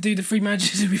bother to do the three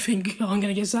managers who we think aren't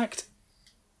going to get sacked?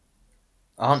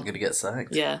 Aren't going to get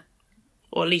sacked. Yeah.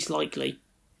 Or at least likely.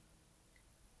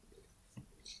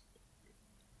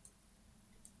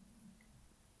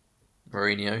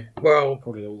 Mourinho. Well,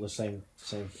 Probably all the same.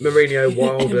 Mourinho,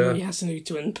 Wilder, Emery,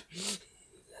 Hasenhüttl, and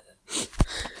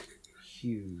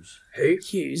Hughes. who?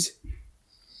 Hughes.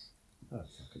 Oh,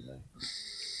 fucking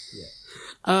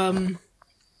no.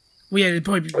 Well, yeah, they'd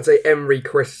probably be... I'd say Emery,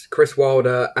 Chris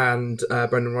Wilder, and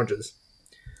Brendan Rodgers.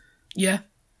 Yeah.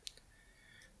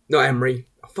 Not Emery.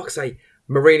 Oh, fuck's sake.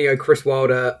 Mourinho, Chris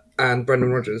Wilder, and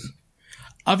Brendan Rodgers.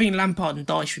 I think Lampard and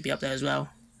Dyche would be up there as well.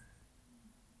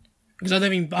 Because I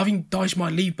think Dyche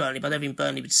might leave Burnley, but I don't think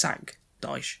Burnley would sack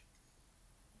Dyche.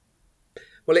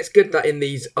 Well, it's good that in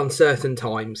these uncertain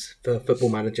times for football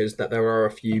managers that there are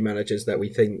a few managers that we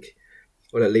think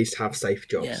will at least have safe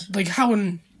jobs. Yeah, like Howe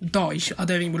and Dyche, I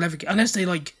don't think will ever get... Unless they,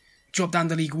 like, drop down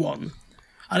to League One,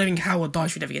 I don't think Howe or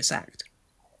Dyche would ever get sacked.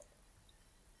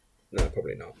 No,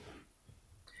 probably not.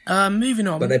 Moving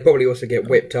on. But they probably also get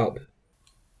whipped up.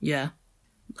 Yeah.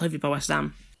 Hopefully by West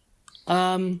Ham.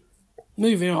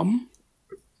 Moving on.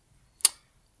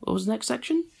 What was the next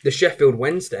section? The Sheffield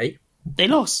Wednesday. They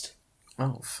lost.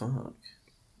 Oh, fuck.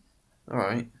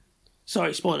 Alright.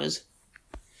 Sorry, spoilers.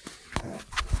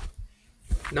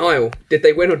 Niall, did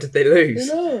they win or did they lose?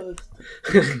 No.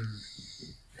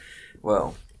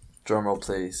 Well, drum roll,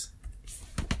 please.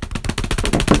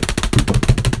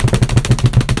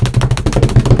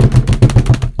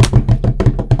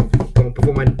 Come on,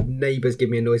 before my neighbours give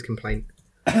me a noise complaint.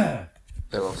 They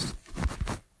lost.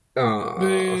 Oh,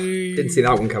 didn't see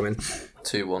that one coming.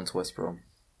 2-1 to West Brom.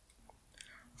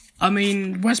 I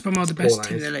mean, West Brom are the best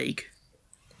team in the league.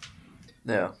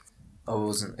 Yeah. I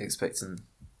wasn't expecting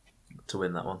to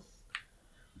win that one.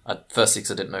 Firstly,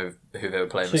 because I didn't know who they were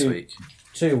playing this week.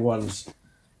 2-1's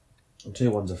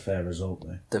a fair result,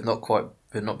 though.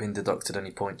 They've not been deducted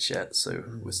any points yet, so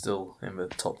we're still in the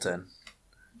top 10.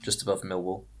 Just above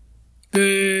Millwall.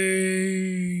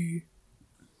 Boo!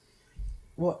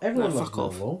 Well, everyone loves fuck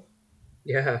off. Millwall.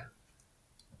 Yeah,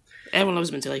 Everyone loves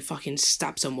them until they fucking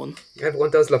stab someone.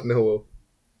 everyone does love Millwall.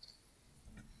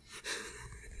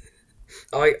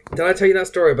 Did I tell you that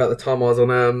story about the time I was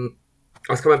on?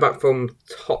 I was coming back from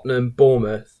Tottenham,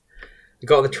 Bournemouth. I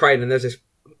got on the train and there's this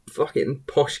fucking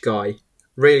posh guy,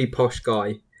 really posh guy,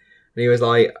 and he was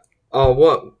like, "Oh,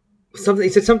 what?" Something. He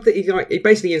said something. He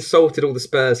basically insulted all the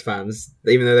Spurs fans,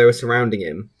 even though they were surrounding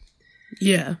him.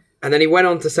 Yeah. And then he went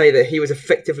on to say that he was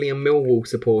effectively a Millwall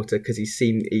supporter because he's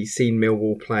seen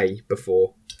Millwall play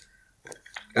before.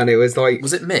 And it was like,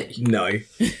 Was it me? no.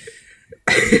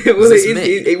 this me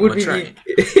it would on be a train?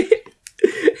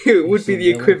 it would be the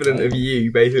equivalent of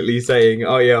you basically saying,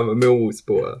 "Oh yeah, I'm a Millwall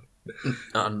supporter."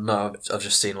 No, I've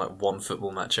just seen like one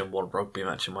football match and one rugby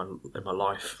match in my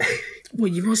life. Well,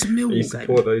 you've watched a You Millwall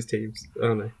support game. those teams.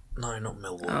 Oh no. No, not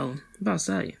Millwall. Oh, about to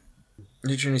say.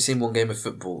 Literally only seen one game of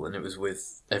football, and it was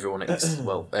with everyone.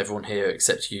 Everyone here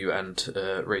except you and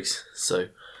Reese. So,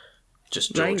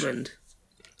 just Was that George. England?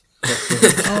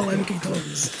 Oh, MK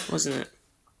Dons, wasn't it?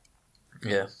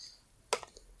 Yeah.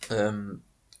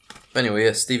 Anyway,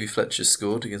 yeah, Stevie Fletcher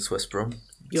scored against West Brom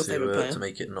Your favourite player. to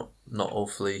make it not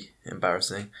awfully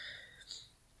embarrassing.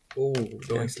 Oh,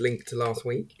 nice link to last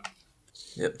week.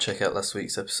 Yep, check out last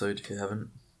week's episode if you haven't.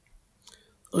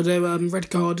 Although, red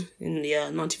card in the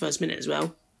 91st minute as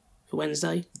well for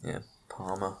Wednesday. Yeah,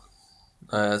 Palmer.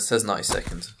 It says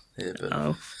 92nd here, but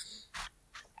Oh.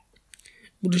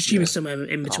 We'll just assume it's somewhere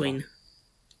in between.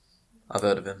 I've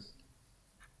heard of him.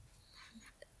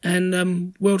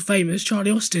 And world famous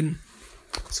Charlie Austin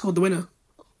scored the winner.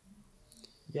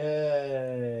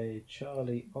 Yay,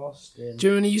 Charlie Austin. Do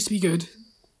you know when he used to be good?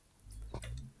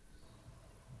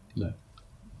 No.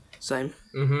 Same.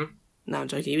 Mm-hmm. No, I'm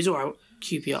joking. He was alright.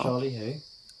 QPR. Charlie who?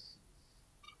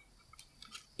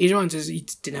 He's alright until he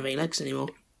didn't have any legs anymore.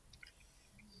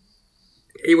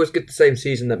 He was good the same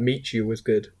season that Michu was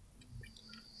good.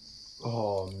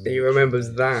 Oh, He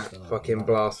remembers that fucking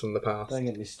blast from the past. Don't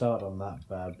get me started on that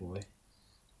bad boy.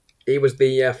 He was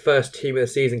the first team of the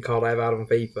season card I ever had on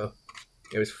FIFA.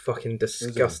 It was fucking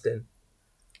disgusting.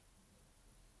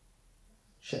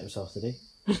 Shit himself, did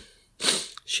he?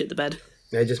 Shit the bed.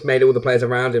 They just made all the players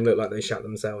around him look like they shot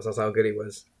themselves. That's how good he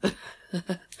was.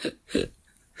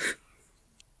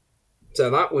 So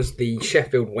that was the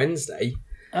Sheffield Wednesday.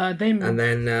 And then...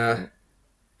 no,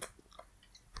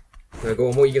 go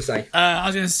on, what are you going to say? I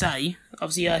was going to say,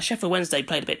 obviously, Sheffield Wednesday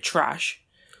played a bit trash,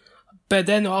 but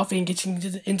they're not, I think, getting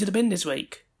into the bin this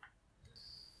week.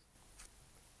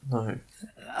 No.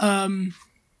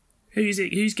 Who's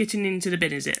it? Who's getting into the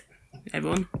bin? Is it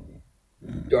everyone?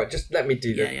 Right, just let me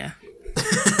do that. Yeah.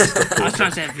 I was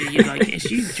trying to say it for you, like it's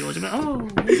you, George. I'm like, oh,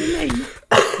 is it me?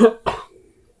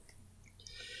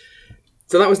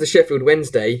 So that was the Sheffield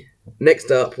Wednesday.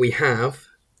 Next up, we have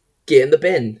Get in the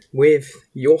Bin with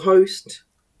your host,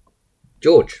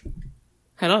 George.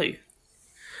 Hello.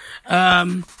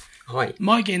 Hi.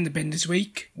 My Get in the Bin this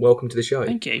week. Welcome to the show.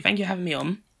 Thank you for having me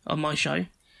on my show.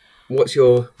 What's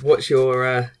your Get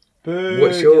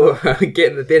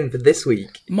in the Bin for this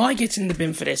week? My Get in the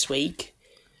Bin for this week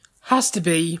has to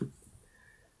be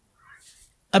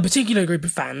a particular group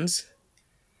of fans.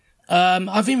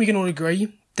 I think we can all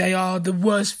agree they are the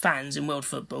worst fans in world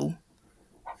football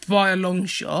by a long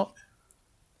shot,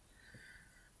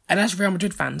 and that's Real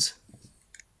Madrid fans.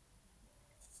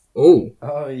 Oh,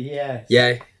 yes.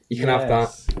 yeah, you can have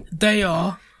that. They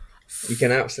are You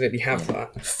can absolutely have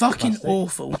that. fucking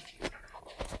awful.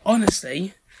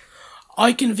 Honestly,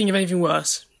 I couldn't think of anything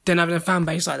worse than having a fan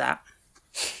base like that.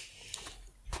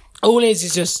 All it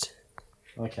is just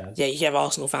I can. Yeah, you have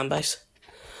Arsenal fan base.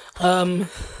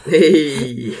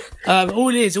 Hey. All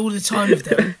it is, all the time with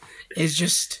them, is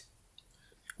just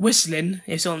whistling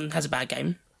if someone has a bad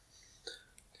game,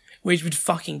 which would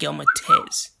fucking get on my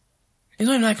tits. It's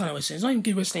not even that kind of whistling. It's not even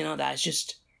good whistling like that. It's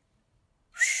just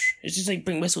like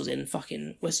bring whistles in,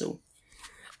 fucking whistle.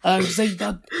 Cause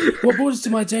what brought us to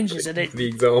my attention is that The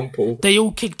example. they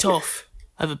all kicked off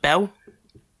over Bell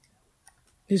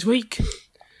this week.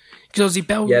 Because obviously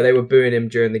Bell... Yeah, they were booing him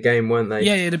during the game, weren't they?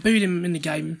 Yeah, they booed him in the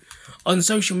game. On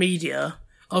social media,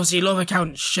 obviously a lot of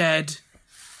accounts shared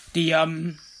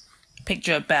the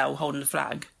picture of Bell holding the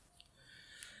flag.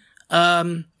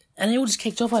 And they all just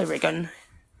kicked off over it going,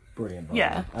 Brilliant.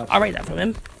 yeah, I rate that from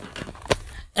him.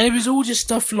 And it was all just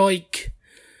stuff like,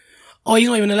 oh, he's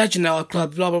not even a legend at our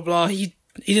club, blah, blah, blah. He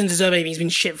didn't deserve anything, he's been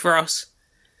shit for us.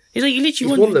 He's like, He's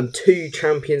won them 2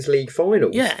 Champions League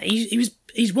finals. Yeah,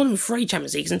 he's won them 3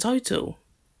 Champions Leagues in total.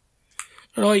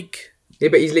 Like... Yeah,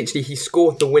 but he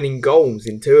scored the winning goals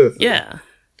in 2 of them. Yeah.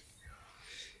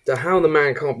 So how the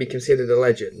man can't be considered a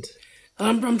legend?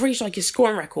 I'm pretty sure like, his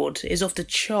scoring record is off the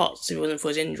charts if it wasn't for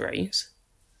his injuries.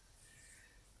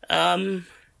 Just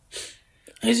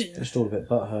all a bit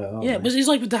butthurt, aren't Yeah, they? but it's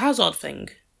like with the Hazard thing.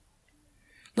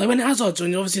 Like when Hazard's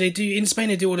on, obviously they do, in Spain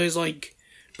they do all those like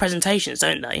presentations,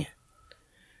 don't they?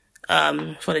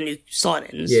 For the new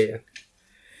signings. Yeah.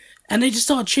 And they just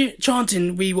start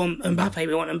chanting, we want Mbappe,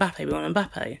 we want Mbappe, we want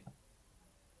Mbappe.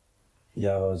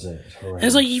 Yeah, what was it? It's horrendous. And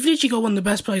it's like, you've literally got one of the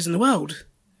best players in the world.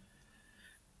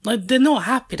 Like, they're not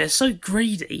happy, they're so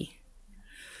greedy.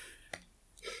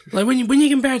 Like, when you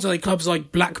compare it to, like, clubs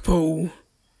like Blackpool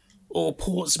or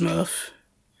Portsmouth,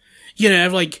 you know,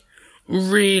 have had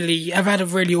really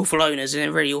awful owners and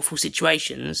in really awful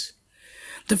situations.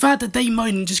 The fact that they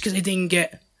moan just because they didn't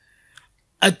get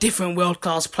a different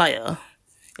world-class player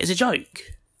is a joke.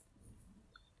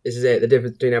 This is it, the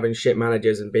difference between having shit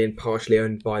managers and being partially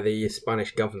owned by the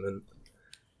Spanish government.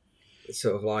 It's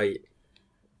sort of like,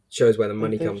 shows where the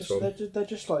money comes from. They're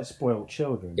just like spoiled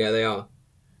children. Yeah, they are.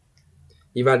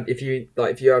 If you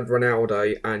had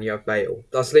Ronaldo and you have Bale,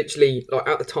 that's literally, like,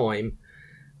 at the time,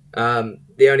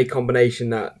 the only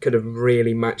combination that could have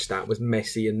really matched that was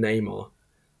Messi and Neymar.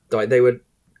 Like,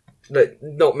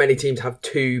 not many teams have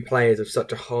 2 players of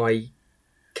such a high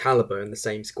caliber in the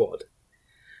same squad.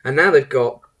 And now they've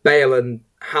got Bale and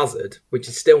Hazard, which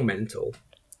is still mental.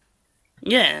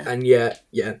 Yeah. And yeah,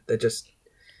 they're just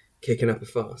kicking up a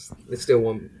fuss. They still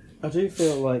want... I do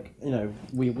feel like, you know,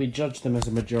 we judge them as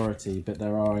a majority, but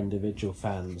there are individual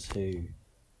fans who,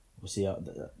 obviously,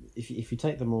 if you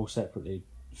take them all separately,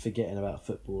 forgetting about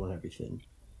football and everything,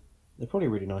 they're probably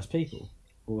really nice people.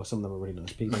 Or some of them are really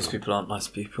nice people. Most people aren't nice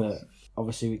people. But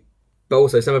obviously... But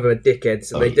also, some of them are dickheads.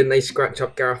 Didn't they scratch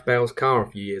up Gareth Bale's car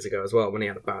a few years ago as well when he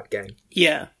had a bad game?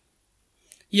 Yeah.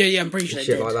 Yeah, I'm pretty sure they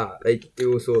Shit did. like that. They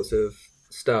do all sorts of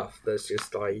stuff that's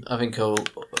just like... I think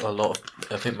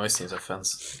most teams have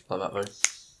fans like that though.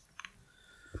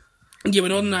 Yeah, we're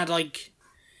not on that, like,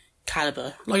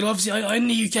 calibre. Like, obviously, in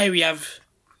the UK we have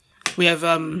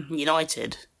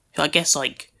United, who I guess,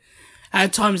 like,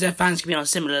 at times their fans can be on a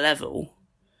similar level.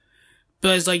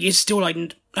 But it's like, it's still like,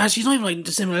 actually it's not even like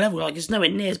a similar level, like it's nowhere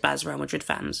near as bad as Real Madrid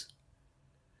fans.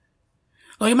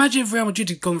 Like imagine if Real Madrid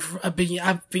had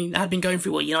been going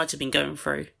through what United have been going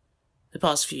through the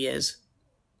past few years.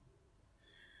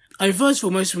 I mean, first of all,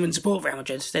 most of them would support Real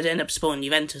Madrid, they'd end up supporting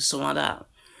Juventus, something like that.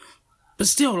 But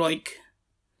still, like,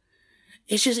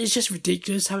 it's just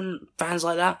ridiculous having fans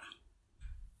like that.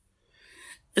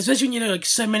 Especially when, you know, like,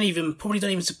 so many of them probably don't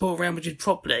even support Real Madrid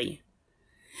properly.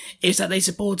 It's that they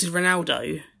supported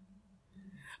Ronaldo,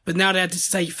 but now they had to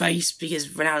save face because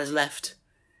Ronaldo's left,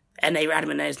 and they were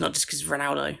adamant that it's not just because of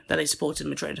Ronaldo that they supported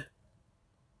Madrid.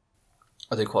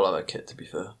 I do quite like that kit, to be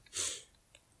fair.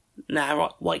 Nah,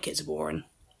 white kits are boring.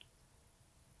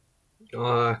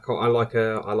 I like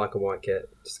a white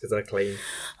kit just because they're clean.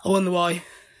 I wonder why.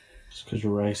 Just because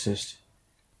you're racist.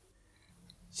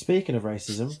 Speaking of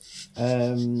racism,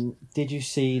 did you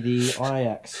see the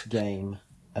Ajax game?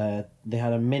 They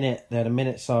had a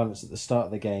minute silence at the start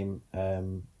of the game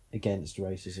against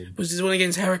racism. Was this one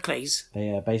against Heracles?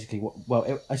 They basically,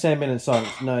 I say a minute silence.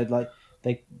 No, like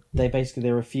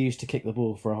they refused to kick the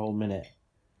ball for a whole minute.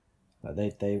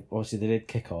 Like they obviously they did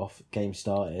kick off. Game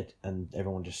started, and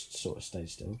everyone just sort of stayed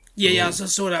still. Yeah, I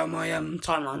saw that on my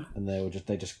timeline. And they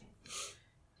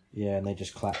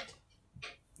just clapped,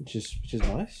 which is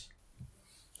nice.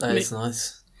 That is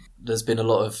nice. There's been a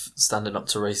lot of standing up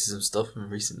to racism stuff in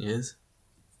recent years.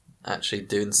 Actually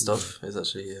doing stuff is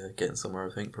actually getting somewhere,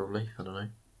 I think, probably. I don't know.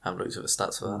 I haven't looked at the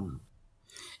stats for that.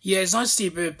 Yeah, it's nice to see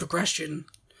a bit of progression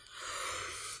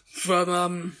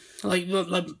from like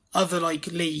other like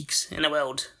leagues in the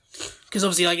world, because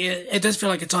obviously like it does feel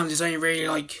like at times it's only really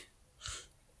like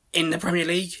in the Premier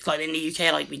League, like in the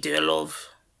UK, like we do a lot of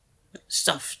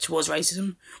stuff towards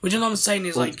racism, which I'm saying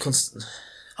is like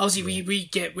obviously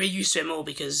we're used to it more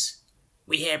because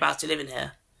we hear about it living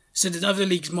here, so the other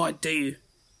leagues might do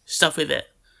stuff with it,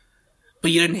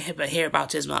 but you don't hear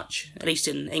about it as much, at least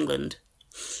in England.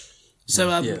 So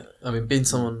yeah, I mean, being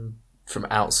someone from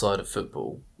outside of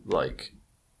football, like,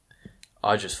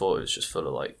 I just thought it was just full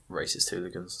of like racist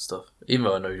hooligans and stuff. Even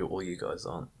though I know all you guys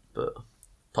aren't, but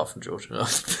apart from George. But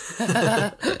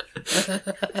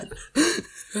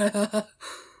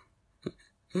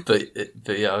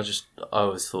yeah, I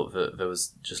always thought that there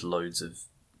was just loads of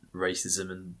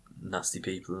racism and nasty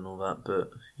people and all that. But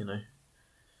you know,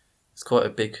 it's quite a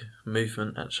big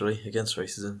movement actually against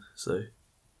racism. So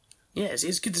yeah,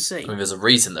 it's good to see. I mean, there's a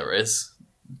reason there is,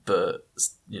 but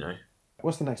you know.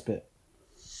 What's the next bit?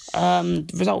 The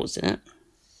results in it.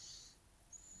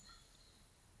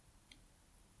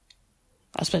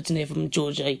 I expect to hear from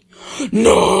George A.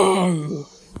 No!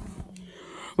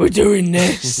 We're doing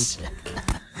this!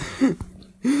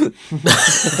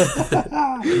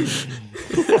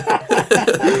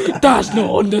 That's not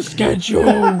on the schedule!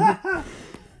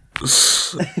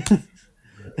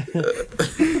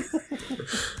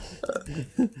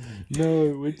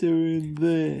 No, we're doing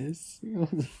this.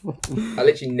 I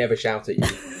literally never shout at you.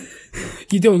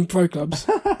 You do in pro clubs.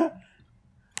 Yeah,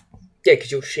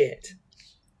 because you're shit.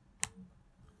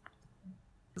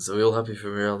 So we all happy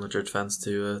for Real Madrid fans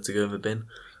to go in the bin?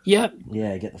 Yep.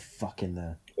 Yeah, get the fuck in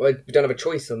there. Well, we don't have a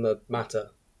choice on the matter.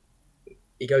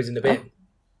 He goes in the bin.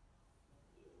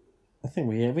 I think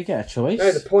we get a choice.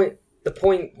 No, the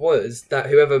point was that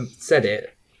whoever said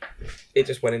it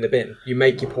just went in the bin. You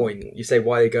make your point, you say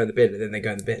why they go in the bin, and then they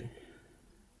go in the bin.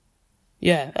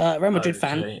 Yeah, Real Madrid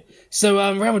fan.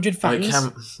 So, Real Madrid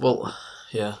fans... Well,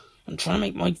 yeah. I'm trying to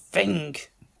make my thing.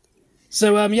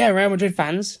 So, yeah, Real Madrid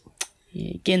fans,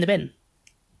 get in the bin.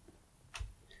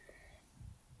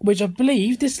 Which I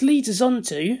believe this leads us on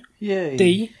to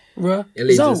the results. It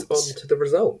leads us on to the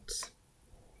results.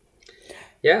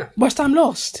 Yeah. West Ham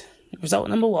lost. Result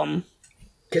number 1.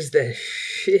 Because they're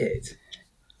shit.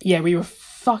 Yeah, we were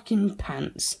fucking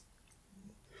pants.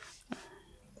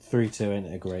 3-2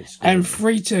 ain't a great score. And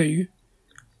 3-2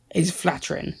 is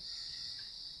flattering.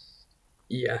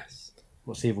 Yes.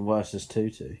 What's even worse is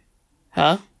 2-2.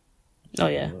 Huh? Oh,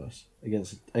 yeah. Worse.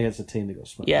 Against a team that got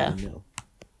smacked 1-0.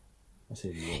 That's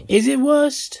even worse. Is it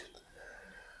worst?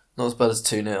 Not as bad as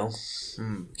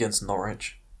 2-0 against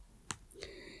Norwich.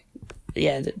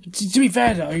 Yeah, to be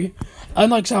fair though,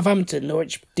 unlike Southampton,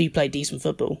 Norwich do play decent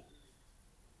football.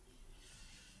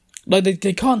 Like,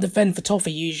 they can't defend for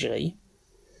Toffee usually,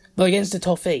 but against the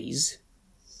Toffees,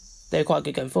 they're quite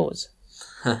good going forwards.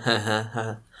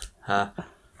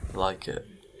 Like it.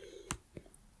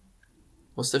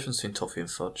 What's the difference between toffee and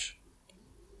fudge?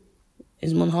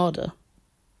 Is one harder?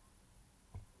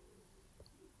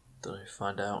 Don't know,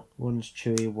 find out. One's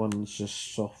chewy, one's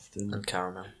just soft And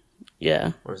caramel.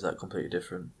 Yeah. Or is that completely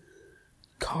different?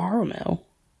 Caramel?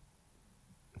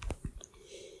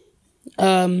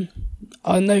 I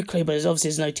have no clue, but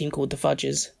there's no team called the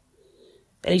Fudges.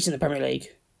 At least in the Premier League.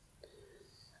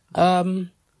 But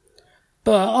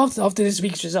after this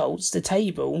week's results, the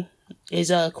table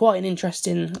is quite an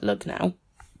interesting look now.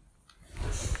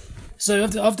 So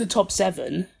of the top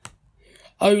 7,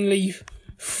 only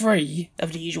 3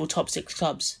 of the usual top 6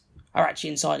 clubs are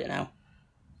actually inside it now.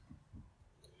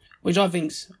 Which I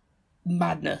think's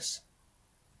madness.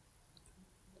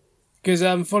 Because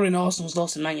following Arsenal's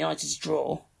loss and Man United's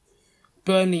draw,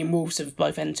 Burnley and Wolves have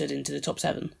both entered into the top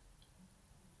 7.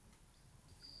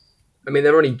 I mean,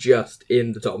 they're only just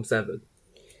in the top 7.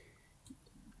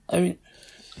 I mean...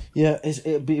 Yeah,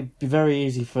 it'd be very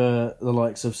easy for the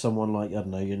likes of someone like, I don't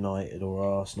know, United or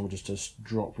Arsenal just to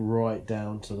drop right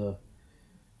down to the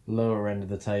lower end of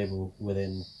the table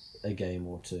within a game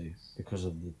or two because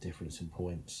of the difference in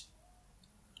points.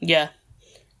 Yeah.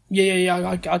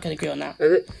 I can agree on that.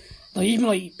 But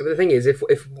the thing is, if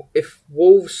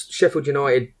Wolves, Sheffield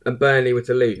United and Burnley were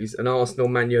to lose and Arsenal,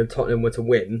 Man U and Tottenham were to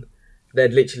win,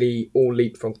 they'd literally all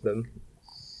leapfrog them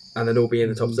and they'd all be in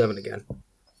the top 7 again.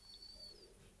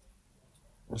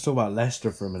 Let's talk about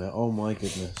Leicester for a minute. Oh my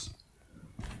goodness.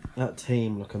 That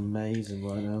team look amazing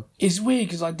right now. It's weird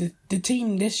because like the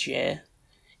team this year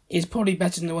is probably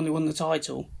better than the one who won the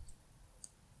title.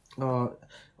 I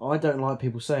don't like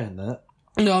people saying that.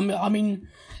 No, I mean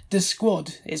the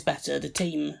squad is better. The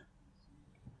team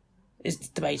is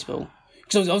debatable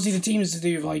because obviously the team is to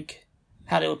do with like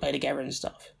how they all play together and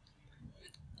stuff.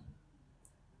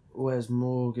 Where's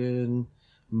Morgan?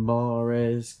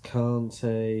 Mahrez,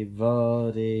 Kante,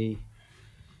 Vardy,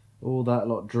 all that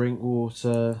lot.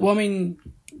 Drinkwater. Well, I mean,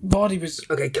 Vardy was...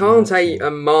 Okay, Kante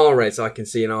and Mahrez I can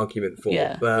see an argument for,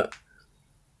 Yeah. but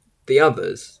the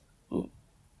others...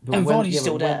 But And Vardy's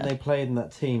still when there. they played in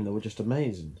that team, they were just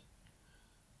amazing.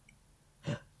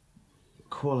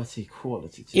 Quality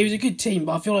team. It was a good team,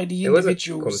 but I feel like the It was a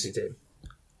individuals... quality team.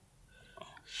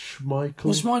 Schmeichel.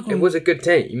 Well, Schmeichel... It was a good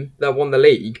team that won the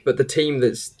league, but the team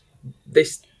that's...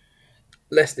 This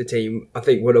Leicester team, I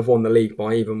think, would have won the league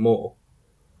by even more.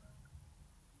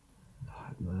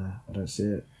 Nah, I don't see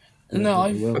it. No, I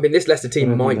I mean, this Leicester team I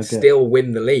don't might think they'll get- still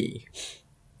win the league.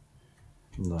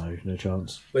 No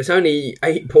chance. But it's only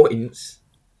 8 points.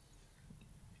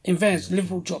 In fairness,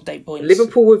 Liverpool dropped 8 points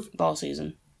Liverpool last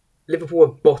season.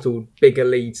 have bottled bigger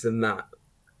leads than that.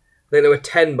 I think they were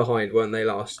 10 behind, weren't they,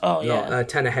 last? Oh, yeah.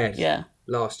 10 ahead Yeah.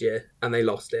 last year, and they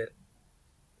lost it.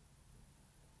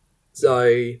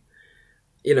 So,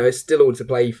 it's still all to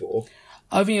play for.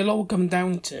 I think a lot will come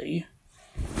down to...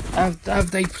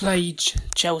 Have they played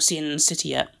Chelsea and City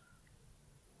yet?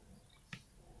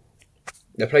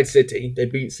 They played City. They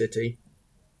beat City.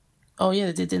 Oh, yeah,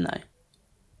 they did, didn't they?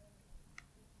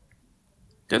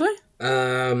 Did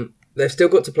they? They've still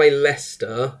got to play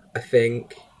Leicester, I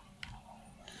think.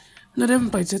 No, they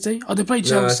haven't played City. Oh, they played No,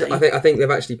 Chelsea. I think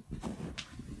they've actually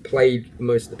played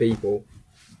most of the people.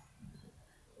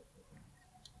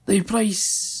 They play...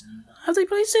 Have they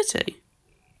played City?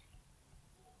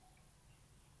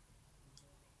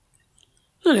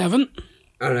 No, they haven't.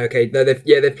 Oh, no, okay. No, they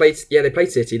played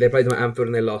City. They played them at Anfield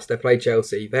and they lost. They played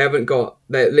Chelsea. They haven't got.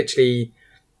 They're literally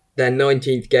their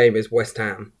 19th game is West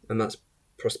Ham, and that's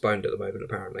postponed at the moment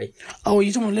apparently. Oh,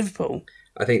 you're talking about Liverpool?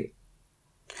 I think.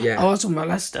 Yeah. Oh, I was talking about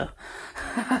Leicester.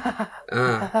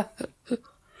 Ah.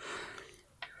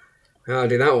 I'll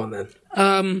do that one then.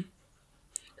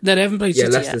 No, they haven't played Yeah,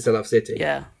 City Leicester yet. still have City.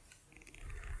 Yeah.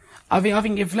 I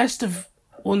think if Leicester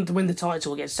want to win the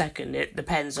title or get second, it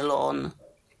depends a lot on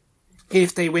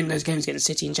if they win those games against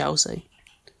City and Chelsea.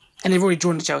 And they've already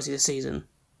drawn to Chelsea this season.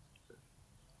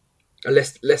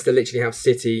 Leicester literally have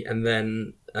City and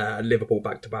then Liverpool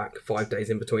back to back, 5 days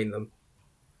in between them.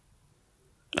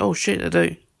 Oh shit, they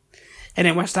do. And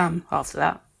then West Ham after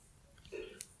that.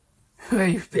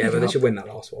 Yeah, but they should win that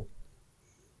last one.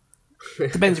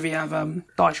 Depends if you have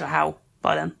Dyche or Howe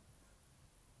by then.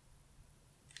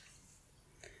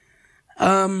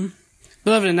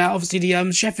 But other than that, obviously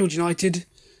the Sheffield United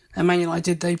and Man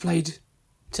United, they played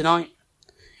tonight,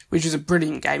 which was a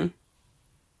brilliant game.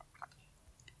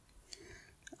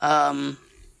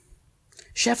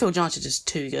 Sheffield United is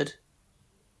too good.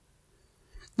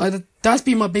 Like that's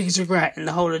been my biggest regret in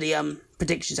the whole of the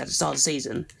predictions at the start of the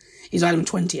season. Is I had them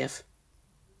 20th.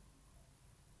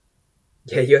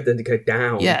 Yeah, you had them to go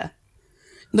down. Yeah.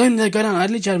 No, they go down. I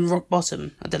literally had them rock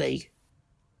bottom of the league.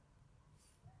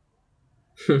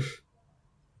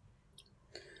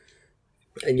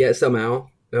 And yet somehow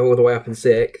they're all the way up in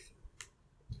 6th.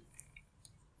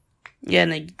 Yeah,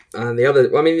 and they... And the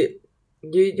other, I mean,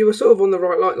 you were sort of on the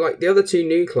right line. Like the other two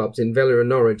new clubs in Villa and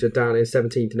Norwich are down in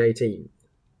 17th and 18th.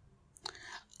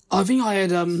 I think I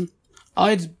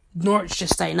had Norwich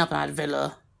just staying up and I had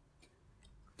Villa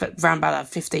but round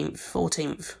about that 15th,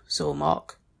 14th sort of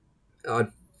mark. I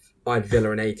had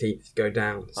Villa in 18th go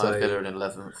down. So I had Villa in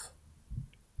 11th.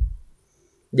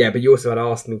 yeah, but you also had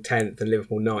Arsenal 10th and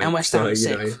Liverpool 9th. And West Ham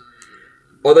so, 6th.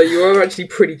 Although you are actually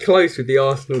pretty close with the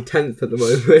Arsenal 10th at the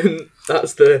moment.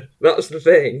 That's the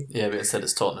thing. Yeah, but instead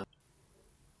it's Tottenham.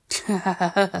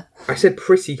 I said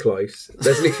pretty close.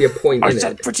 There's literally a point I in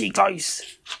said it. pretty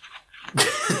close.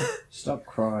 Stop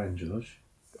crying, George.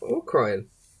 Oh, crying.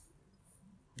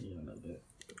 Yeah, a little bit.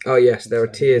 Oh yes, there are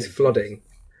tears flooding.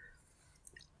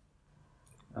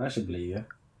 I should believe you.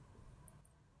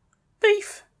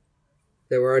 Beef.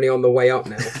 They were only on the way up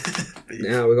now.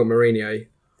 Now we've got Mourinho.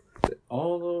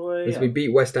 All the way As up. we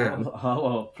beat West Ham.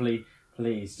 Oh, please,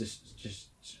 just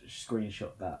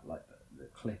screenshot that, like the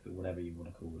clip or whatever you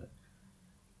want to call it.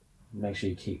 Make sure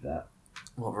you keep that.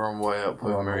 What, we're on way up with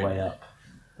We're on the Mourinho. way up.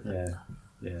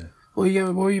 Yeah. What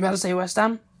were you about to say, West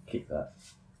Ham? Keep that.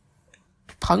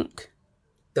 Punk.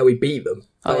 That we beat them.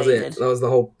 That Oh, was yeah, you it. did. That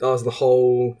was the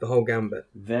whole gambit.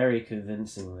 Very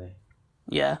convincingly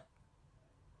Yeah.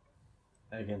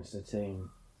 against a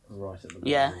team right at the bottom.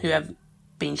 Yeah, who have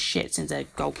been shit since their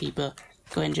goalkeeper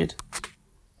got injured.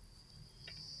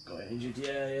 Got injured.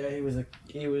 Yeah.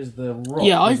 He was the rock.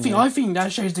 Yeah, I wasn't he? think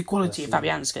that shows the quality of That's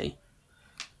Fabianski.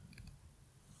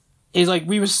 It's like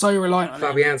we were so reliant on him.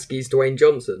 Fabianski's Dwayne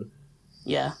Johnson.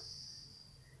 Yeah.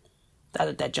 That's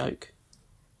a dead joke.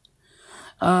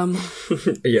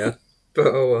 Yeah. But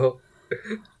oh well.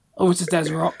 Oh, it's a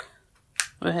Des Rock.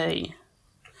 But hey.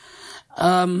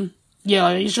 Yeah,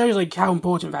 it shows like how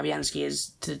important Fabianski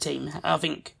is to the team. I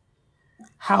think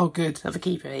how good of a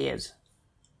keeper he is.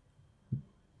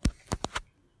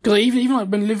 Because even like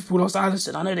when Liverpool lost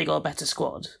Alisson, I know they got a better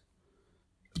squad,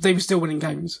 but they were still winning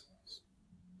games.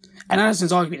 And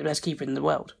Alisson's arguably the best keeper in the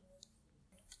world.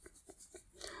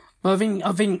 But I think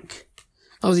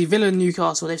obviously Villa and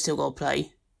Newcastle, they've still got to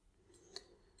play.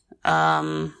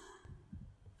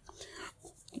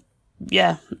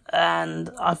 Yeah, and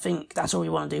I think that's all we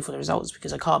want to do for the results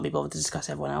because I can't be bothered to discuss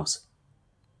everyone else.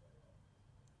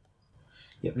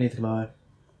 Yep, neither can I.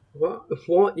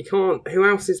 What? You can't... Who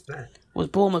else is there? Was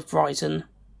Bournemouth, Brighton.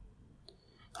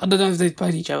 I don't know if they've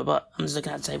played each other, but I'm just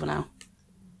looking at the table now.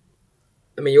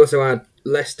 I mean, you also had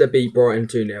Leicester beat Brighton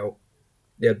 2-0.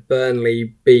 Yeah,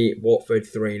 Burnley beat Watford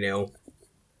 3-0.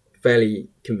 Fairly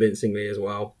convincingly as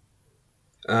well.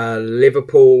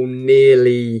 Liverpool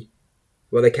nearly...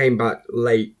 Well, they came back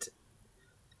late.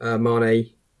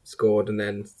 Mane scored and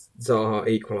then Zaha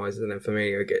equalised and then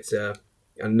Firmino gets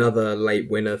another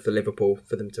late winner for Liverpool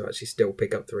for them to actually still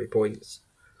pick up 3 points.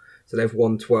 So they've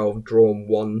won 12, drawn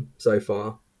 1 so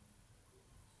far.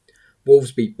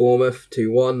 Wolves beat Bournemouth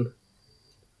 2-1.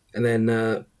 And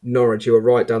then Norwich, who are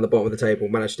right down the bottom of the table,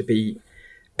 managed to beat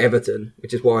Everton,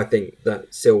 which is why I think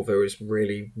that Silva is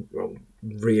really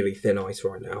thin ice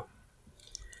right now.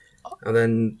 And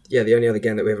then, yeah, the only other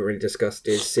game that we haven't really discussed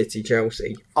is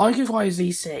City-Chelsea. I give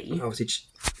YZC. Obviously,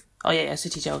 Oh yeah,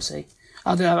 City-Chelsea.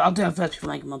 I'll do have first people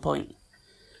making my point.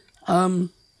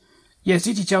 Yeah,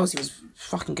 City-Chelsea was a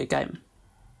fucking good game.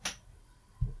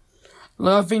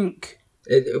 Well, I think...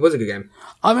 It was a good game.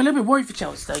 I'm a little bit worried for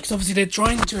Chelsea, though, because obviously they're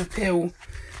trying to appeal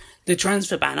the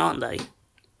transfer ban, aren't they?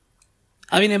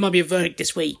 I mean, there might be a verdict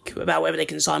this week about whether they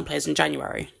can sign players in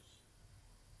January.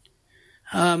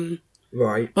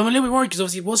 Right. But I'm a little bit worried, because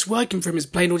obviously what's working for him is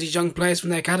playing all these young players from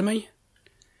their academy.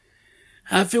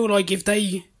 I feel like if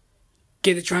they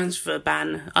get the transfer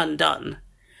ban undone,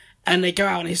 and they go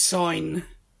out and they sign,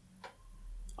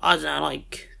 I don't know,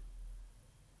 like...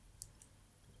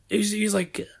 Who's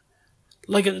like a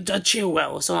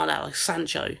Chilwell or something like that, like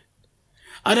Sancho.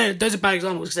 I know those are bad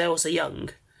examples because they're also young.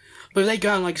 But if they go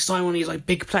out and like sign one of these like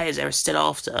big players they're still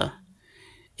after,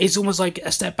 it's almost like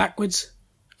a step backwards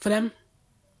for them.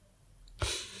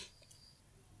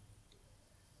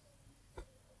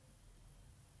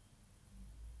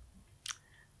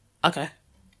 Okay.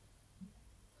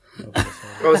 I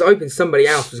was hoping somebody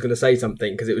else was going to say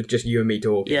something because it was just you and me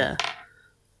talking. Yeah.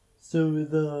 So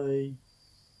was I.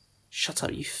 Shut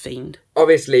up, you fiend.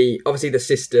 Obviously, the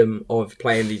system of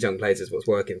playing these young players is what's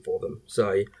working for them.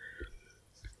 So,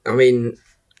 I mean,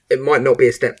 it might not be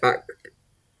a step backwards,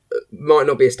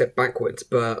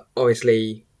 but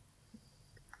obviously,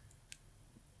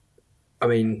 I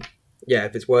mean, yeah,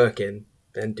 if it's working,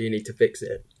 then do you need to fix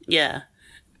it? Yeah.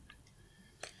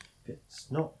 If it's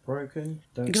not broken,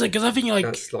 don't. Because I think like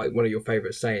That's like one of your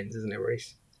favourite sayings, isn't it,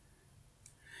 Reece?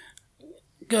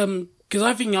 Because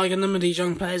I think like a number of these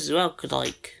young players as well could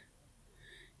like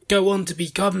go on to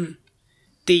become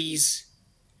these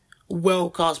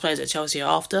world-class players that Chelsea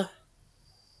are after.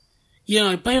 You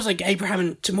know, players like Abraham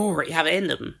and Tomori have it in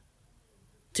them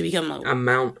to become like... And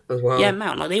Mount as well. Yeah,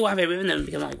 Mount. Like, they will have it in them to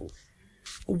become like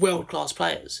world-class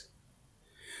players.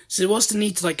 So what's the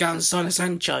need to like go out and sign a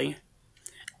Sancho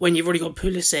when you've already got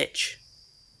Pulisic?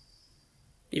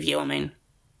 If you get what I mean.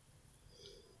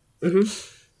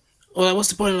 Mm-hmm. Or like, what's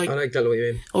the point of like... I know exactly what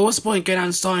you mean. Or what's the point of going out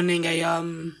and signing a, I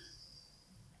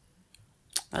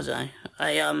don't know,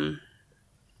 a,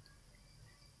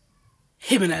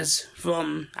 Jimenez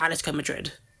from Atletico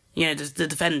Madrid. You know, the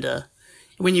defender.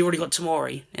 When you've already got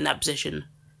Tomori in that position.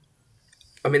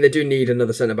 I mean, they do need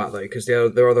another centre-back, though, because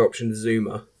their other option is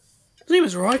Zuma.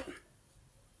 Zuma's right.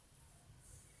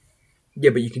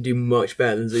 Yeah, but you can do much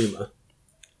better than Zuma.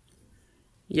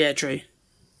 Yeah, true.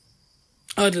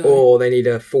 I don't know. Or they need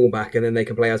a fullback, and then they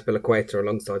can play Azpilicueta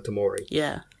alongside Tomori.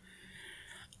 Yeah.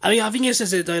 I mean, I think it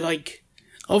says it, though, like...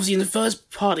 Obviously, in the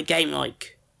first part of the game,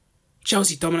 like...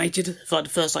 Chelsea dominated for, like, the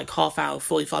first, like, half hour,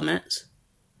 45 minutes.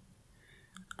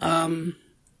 But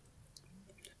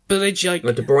they, like...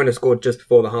 De Bruyne scored just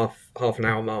before the half an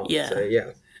hour mark. Yeah. So,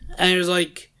 yeah. And it was,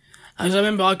 like... As I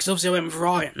remember, because obviously I went with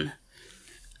Ryan.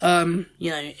 You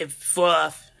know, if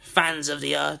for fans of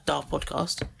the DAFT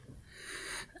podcast...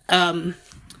 and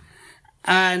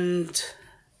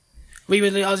I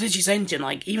was literally saying to him,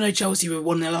 like, even though Chelsea were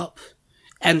 1-0 up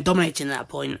and dominating at that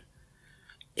point,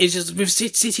 it's just, with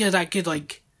City are that good,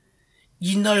 like,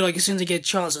 you know, like, as soon as they get a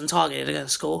chance on target, they're going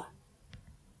to score.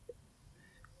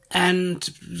 And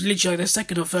literally, like, their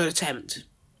second or third attempt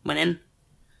went in.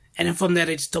 and then from there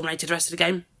they just dominated the rest of the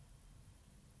game.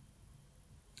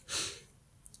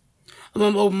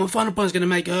 My final point I was going to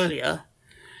make earlier,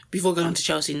 before going on to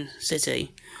Chelsea and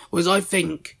City, was I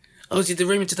think, obviously the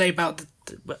rumour today about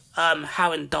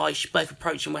Howe and Dyche both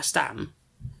approaching West Ham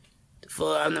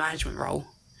for the management role.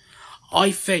 I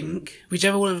think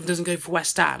whichever one of them doesn't go for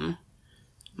West Ham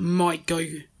might go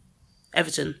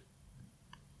Everton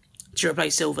to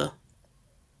replace Silva.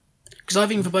 Because I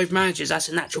think for both managers that's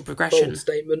a natural progression. Bold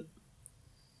statement.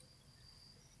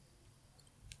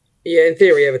 Yeah, in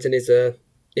theory, Everton is a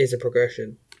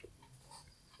progression.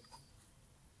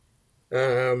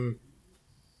 They're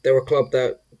a club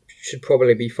that should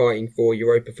probably be fighting for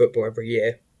Europa football every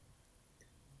year.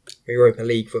 Europa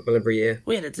League football every year.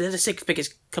 Well, yeah, they're the sixth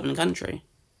biggest club in the country.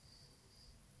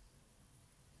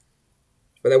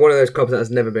 But they're one of those clubs that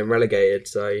has never been relegated,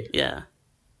 so... Yeah.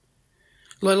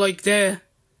 Like they're...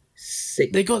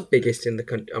 They got biggest in the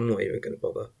country. I'm not even going to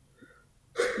bother.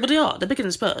 But they are. They're bigger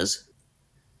than Spurs.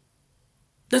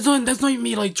 There's not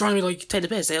me trying to take the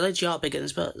piss. They literally are bigger than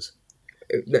Spurs.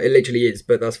 It literally is,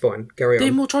 but that's fine. Carry on. They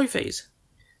have more trophies.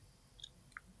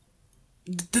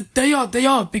 They are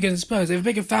bigger than Spurs. They have a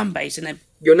bigger fan base, and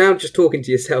You're now just talking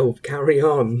to yourself. Carry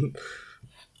on.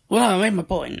 Well, no, I made my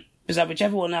point. Is that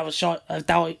whichever one now was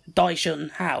Dyche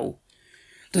and Howe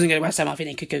doesn't go to West Ham, I think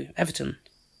they could go Everton.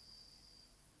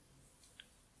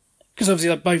 Because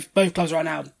obviously both clubs right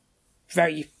now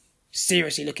very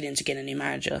seriously looking into getting a new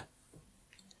manager.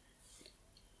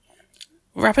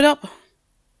 Wrap it up.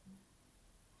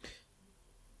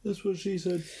 That's what she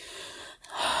said.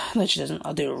 No, she doesn't.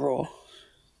 I'll do it raw.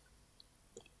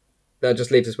 That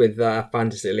just leaves us with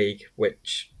Fantasy League,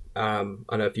 which I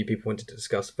know a few people wanted to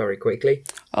discuss very quickly.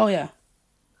 Oh, yeah.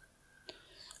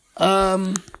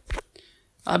 I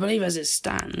believe as it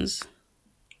stands...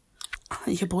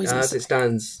 Your boys as it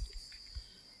stands,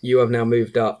 you have now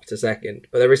moved up to second,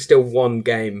 but there is still one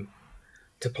game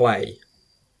to play,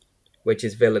 which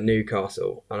is Villa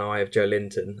Newcastle, and I have Joe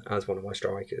Linton as one of my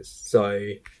strikers.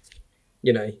 So,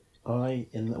 you know, I'm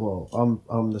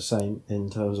the same in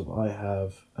terms of I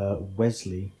have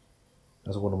Wesley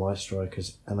as one of my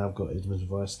strikers, and I've got him as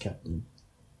vice captain.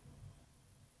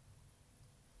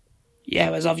 Yeah,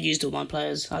 whereas I've used all my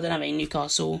players. I don't have any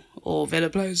Newcastle or Villa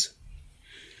players.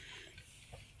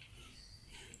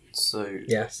 So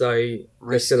there's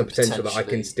still a potential that I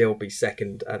can still be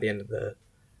second at the end of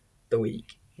the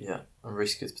week. Yeah, and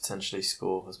Reece could potentially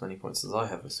score as many points as I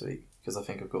have this week, because I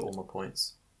think I've got all my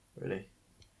points, really.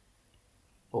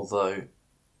 Although,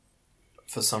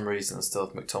 for some reason, I still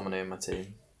have McTominay in my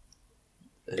team.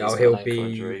 He'll be...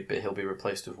 injury, but he'll be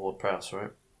replaced with Ward-Prowse,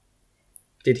 right?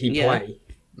 Did he play?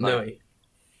 No.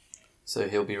 So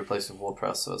he'll be replaced with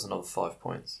Ward-Prowse, so that's another 5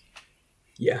 points.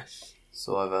 Yes.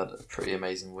 So I've had a pretty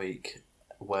amazing week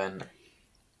when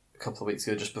a couple of weeks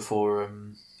ago, just before,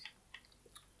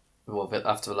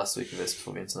 after the last week of this,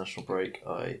 before the international break,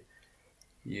 I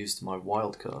used my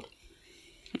wild card.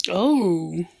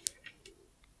 Oh.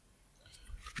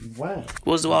 Wow.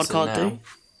 What does the wild card do?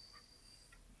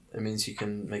 It means you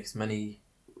can make as many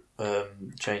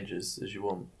changes as you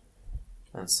want.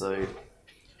 And so...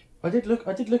 I did look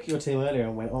at your team earlier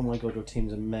and went, oh my god, your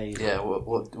team's amazing. Yeah,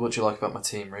 what do you like about my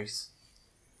team, Reece?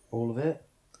 All of it.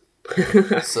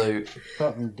 So,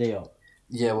 apart from Diop.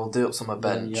 Yeah, well, Diop's on my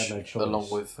bench, no choice. along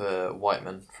with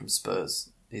Whiteman from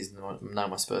Spurs. He's now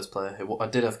my Spurs player. I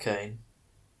did have Kane,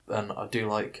 and I do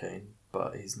like Kane,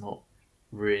 but he's not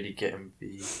really getting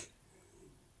the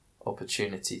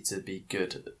opportunity to be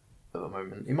good at the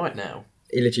moment. He might now.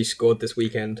 He literally scored this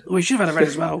weekend. We should have had a red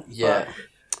as well. Yeah.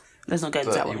 Let's not go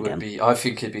into that one again. I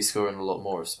think he'd be scoring a lot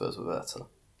more if Spurs were better,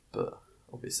 but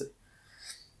obviously.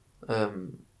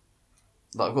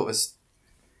 I've got this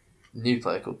new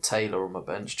player called Taylor on my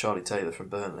bench, Charlie Taylor from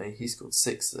Burnley. He scored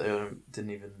 6.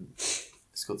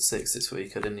 Scored 6 this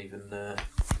week. I didn't even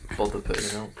bother putting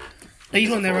him out. He's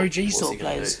one of their OG sort of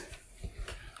players.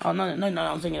 Oh no!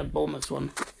 I'm thinking of Bournemouth's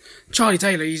one. Charlie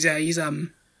Taylor. He's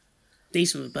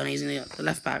decent with Burnley. He's in the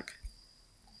left back.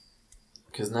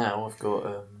 Because now I've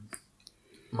got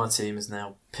my team is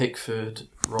now Pickford,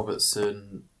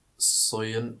 Robertson,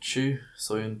 Soyuncu.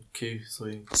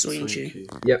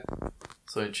 Yep.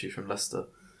 Soyuncu from Leicester.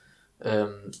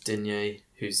 Digne,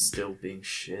 who's still being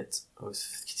shit. I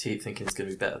keep thinking he's going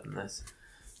to be better than this.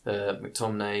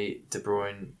 McTominay, De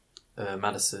Bruyne,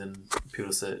 Maddison,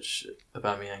 Pulisic,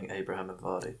 Aubameyang, Abraham and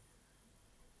Vardy.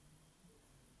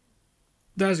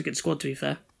 That was a good squad, to be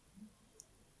fair.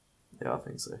 Yeah, I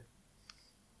think so.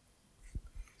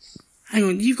 Hang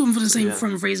on, you've gone for the same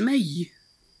front three as me.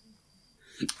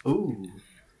 Ooh.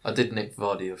 I did nick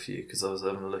Vardy off you because I was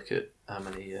having a look at how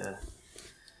many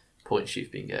points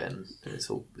you've been getting, and it's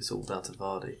all down to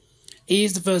Vardy. He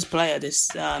is the first player this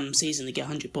season to get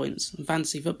 100 points in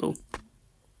fantasy football.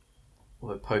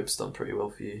 Well, Pope's done pretty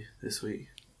well for you this week.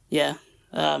 Yeah.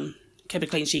 Kept a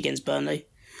clean sheet against Burnley.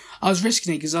 I was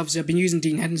risking it because obviously I've been using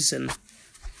Dean Henderson,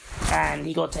 and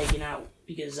he got taken out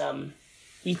because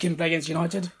he couldn't play against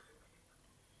United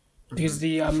because of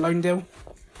the loan deal.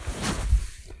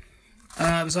 So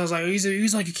I was like, he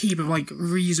was like a keeper of like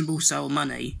reasonable sell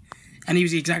money, and he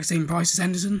was the exact same price as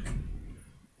Henderson.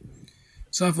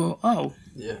 So I thought,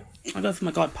 Yeah. I'll go for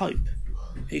my guy Pope,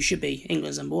 who should be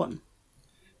England's number one.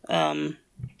 Yeah,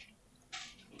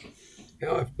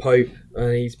 I have Pope,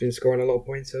 and he's been scoring a lot of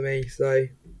points for me, so...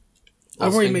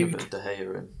 I've I already was thinking moved. of De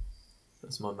Gea in.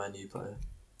 That's my Man U player.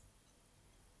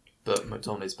 But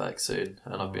McTominay's back soon,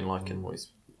 and I've been liking what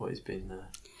he's been...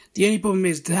 The only problem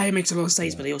is De Gea makes a lot of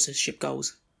saves, but he also ship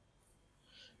goals.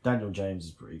 Daniel James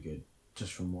is pretty good,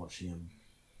 just from watching him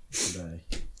today.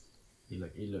 He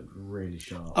looked really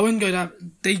sharp. I wouldn't go that.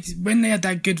 When they had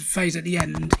that good phase at the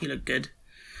end, he looked good,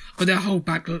 but their whole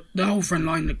front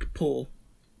line looked poor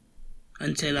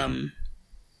until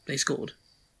they scored.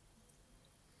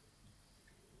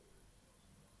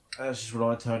 That's just when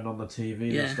I turned on the TV.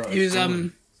 And Yeah, started it was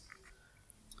scoring.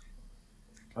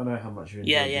 I know how much you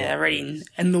enjoyed Yeah, it really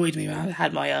annoyed me when I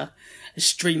had my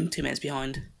stream 2 minutes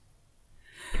behind.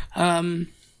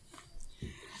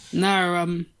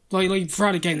 Like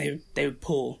throughout the game they were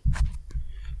poor,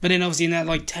 but then obviously in that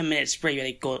like 10-minute spree where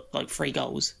they got like 3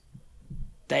 goals,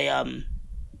 they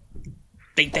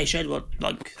showed what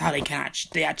like how they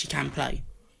actually can play.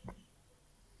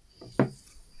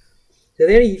 So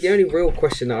the only real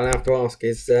question that I have to ask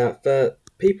is for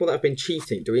people that have been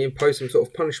cheating, do we impose some sort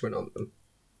of punishment on them?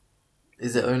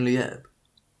 Is it only Ebb?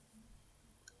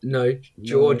 No,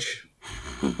 George.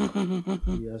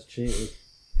 He has cheated.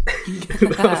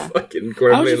 That fucking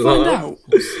How did gremlin you find laugh. out?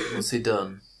 What's he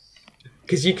done?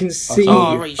 Because you can see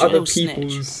Oh, right, you other little snitch.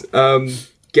 people's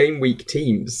game week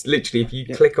teams. Literally, if you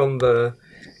click on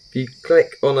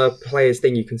a player's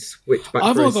thing, you can switch back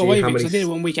I've through all and got see away how with it many 'cause I did it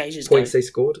 1 week ages ago. points they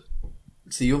scored.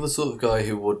 So you're the sort of guy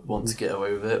who would want to get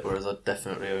away with it, whereas I'd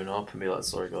definitely own up and be like,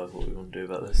 sorry guys, what do we want to do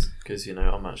about this? Because,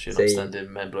 I'm actually an See.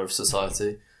 upstanding member of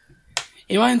society.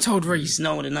 If I hadn't told Reese, no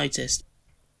one would have noticed.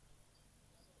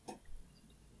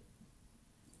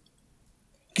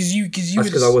 Because That's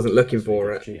because I wasn't looking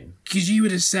for it. Cheating. Because you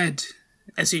would have said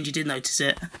as soon as you did notice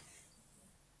it.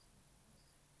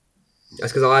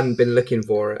 That's because I hadn't been looking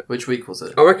for it. Which week was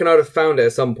it? I reckon I'd have found it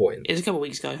at some point. It was a couple of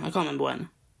weeks ago. I can't remember when.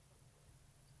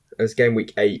 It was game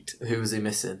week 8. Who was he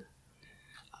missing?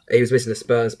 He was missing a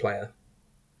Spurs player.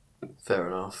 Fair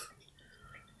enough.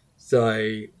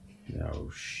 So, Oh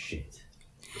shit.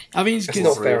 I mean, it's that's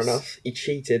because not fair enough. He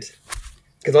cheated.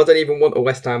 Because I don't even want a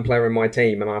West Ham player in my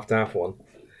team and I have to have one.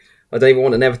 I don't even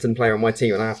want an Everton player in my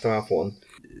team and I have to have one.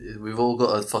 We've all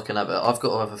got to fucking have it. I've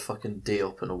got to have a fucking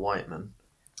Diop and a Whiteman.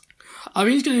 I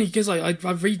mean, it's going because like I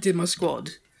redid my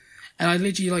squad, and I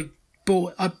literally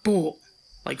bought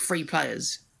like 3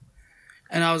 players,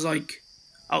 and I was like,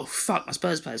 oh fuck, my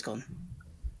Spurs player's gone,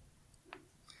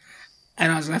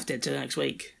 and I just left it till next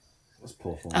week. That's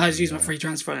poor form. And I just used my free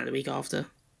transfer on it the week after.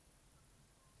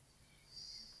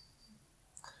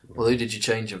 Well, who did you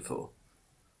change him for?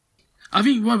 I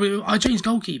think I changed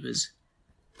goalkeepers.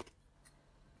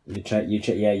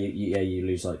 You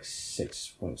lose like 6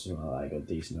 points or something like that. I got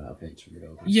a decent amount of points from the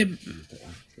goal. Yeah.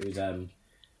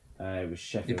 It was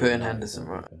Sheffield. You put in United. Henderson,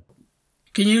 right?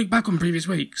 Can you look back on previous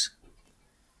weeks?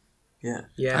 Yeah.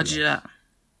 Yeah. How'd you do that?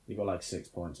 You got like 6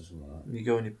 points or something like that. You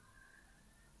go on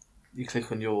you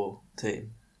click on your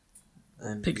team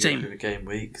and Pick you go team. to the game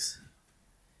weeks.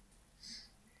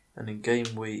 And in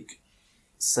game week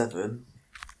 7,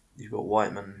 you've got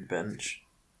Whiteman on the bench.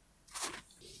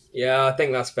 Yeah, I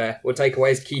think that's fair. We'll take away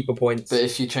his keeper points. But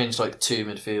if you change like 2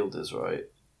 midfielders, right?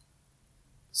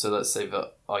 So let's say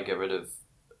that I get rid of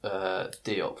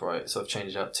Diop, right? So I've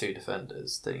changed out 2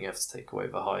 defenders. Then you have to take away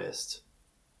the highest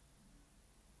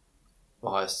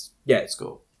Yeah.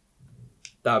 score.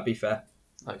 That would be fair.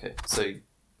 Okay, so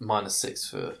 -6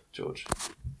 for George.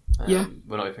 Yeah.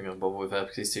 We're not even going to bother with her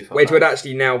because he's too far Which back. would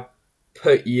actually now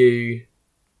put you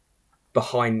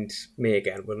behind me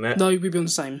again, wouldn't it? No, we'd be on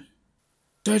the same.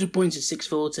 Total points is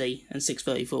 640 and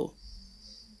 634.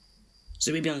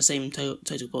 So we'd be on the same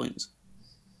total points.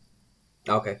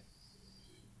 Okay.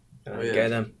 Oh, yeah. Go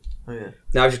then. Oh yeah.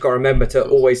 Now I've just got to remember to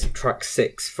always subtract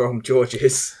 6 from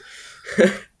George's.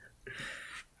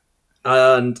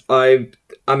 And I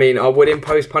mean, I would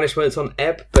impose punishments on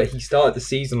Ebb, but he started the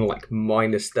season on like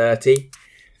 -30.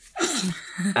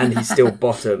 and he's still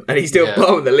bottom, and he's still Yeah.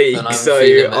 bottom of the league. And I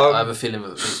have a feeling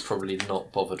that he's probably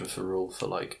not bothered with the rule for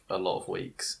like a lot of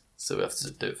weeks, so we have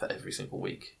to do it for every single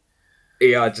week.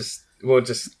 Yeah, we'll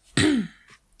just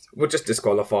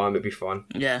disqualify him. It'd be fun.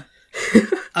 Yeah.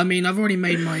 I mean, I've already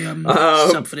made my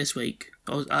sub for this week.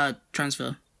 Or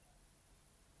transfer.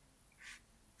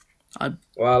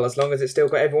 Well, as long as it's still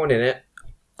got everyone in it.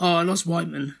 Oh, I lost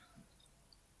Whiteman.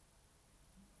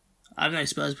 I have no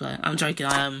Spurs player. I'm joking.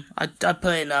 I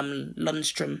put in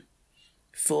Lundstrom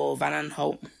for Van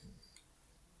Aanholt.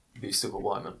 But you still got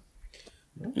Whiteman.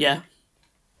 Yeah.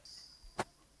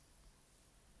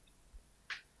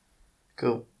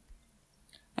 Cool.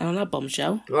 And on that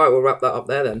bombshell. Right, we'll wrap that up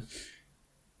there then.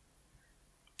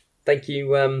 Thank you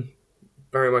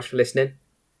very much for listening.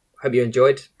 Hope you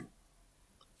enjoyed.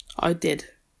 I did.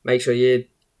 Make sure you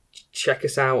check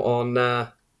us out on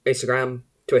Instagram,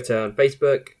 Twitter, and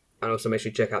Facebook. And also make sure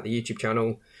you check out the YouTube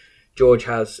channel. George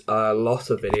has a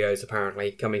lot of videos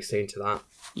apparently coming soon to that.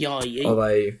 Yeah.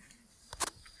 Although,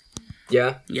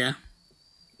 yeah? Yeah.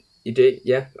 You do?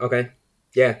 Yeah? Okay.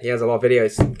 Yeah, he has a lot of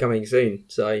videos coming soon.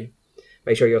 So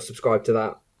make sure you're subscribed to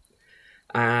that.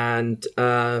 And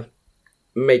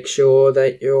make sure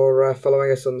that you're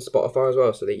following us on Spotify as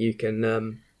well so that you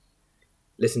can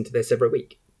listen to this every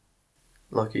week.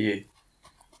 Lucky you.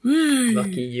 Woo.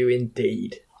 Lucky you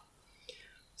indeed.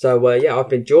 So, yeah, I've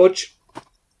been George.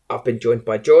 I've been joined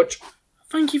by George.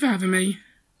 Thank you for having me.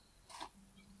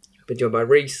 I've been joined by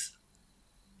Reese.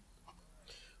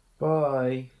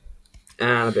 Bye. And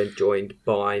I've been joined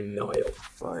by Niall.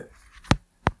 Bye.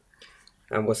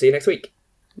 And we'll see you next week.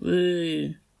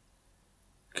 Woo.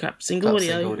 Clap single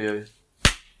audio. audio.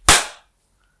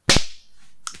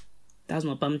 That was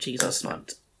my bum cheeks I That's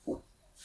snapped.